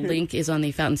 And the link is on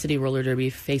the Fountain City Roller Derby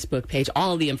Facebook page.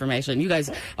 All of the information. You guys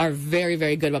are very,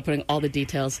 very good about putting all the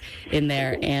details in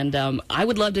there. And I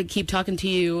would love to keep talking to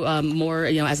you more,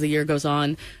 as the year goes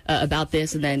on about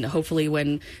this. And then hopefully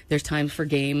when there's time for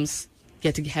games,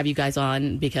 get to have you guys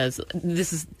on, because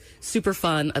this is super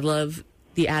fun. I love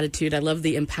the attitude. I love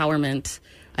the empowerment.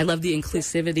 I love the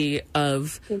inclusivity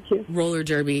of roller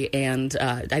derby. And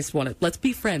I just want to, let's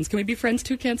be friends. Can we be friends,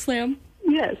 Toucan Slam?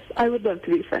 Yes, I would love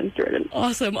to be friends, Jordan.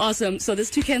 Awesome. So this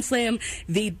Toucan Slam,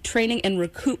 the training and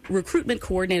recruitment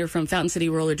coordinator from Fountain City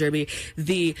Roller Derby,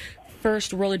 the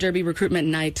first roller derby recruitment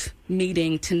night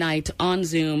meeting tonight on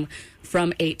Zoom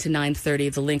from 8 to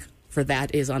 9:30. The link for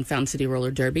that is on Fountain City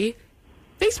Roller Derby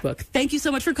Facebook. Thank you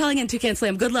so much for calling in, Toucan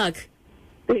Slam. Good luck.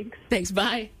 Thanks.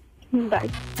 Bye. Bye.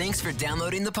 Thanks for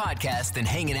downloading the podcast and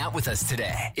hanging out with us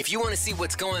today. If you want to see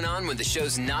what's going on when the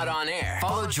show's not on air,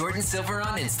 follow Jordan Silver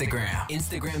on Instagram.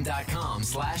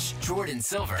 Instagram.com/Jordan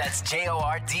Silver. That's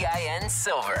JORDIN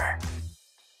Silver.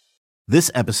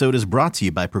 This episode is brought to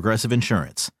you by Progressive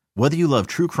Insurance. Whether you love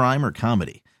true crime or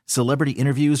comedy, celebrity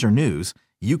interviews or news,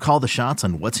 you call the shots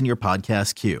on what's in your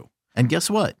podcast queue. And guess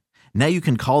what? Now you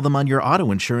can call them on your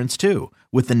auto insurance too,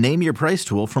 with the Name Your Price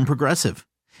tool from Progressive.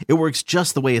 It works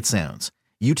just the way it sounds.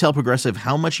 You tell Progressive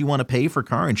how much you want to pay for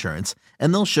car insurance,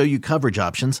 and they'll show you coverage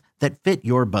options that fit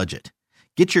your budget.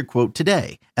 Get your quote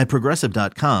today at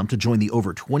Progressive.com to join the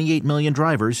over 28 million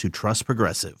drivers who trust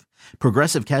Progressive.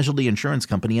 Progressive Casualty Insurance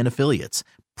Company and Affiliates.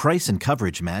 Price and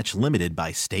coverage match limited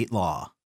by state law.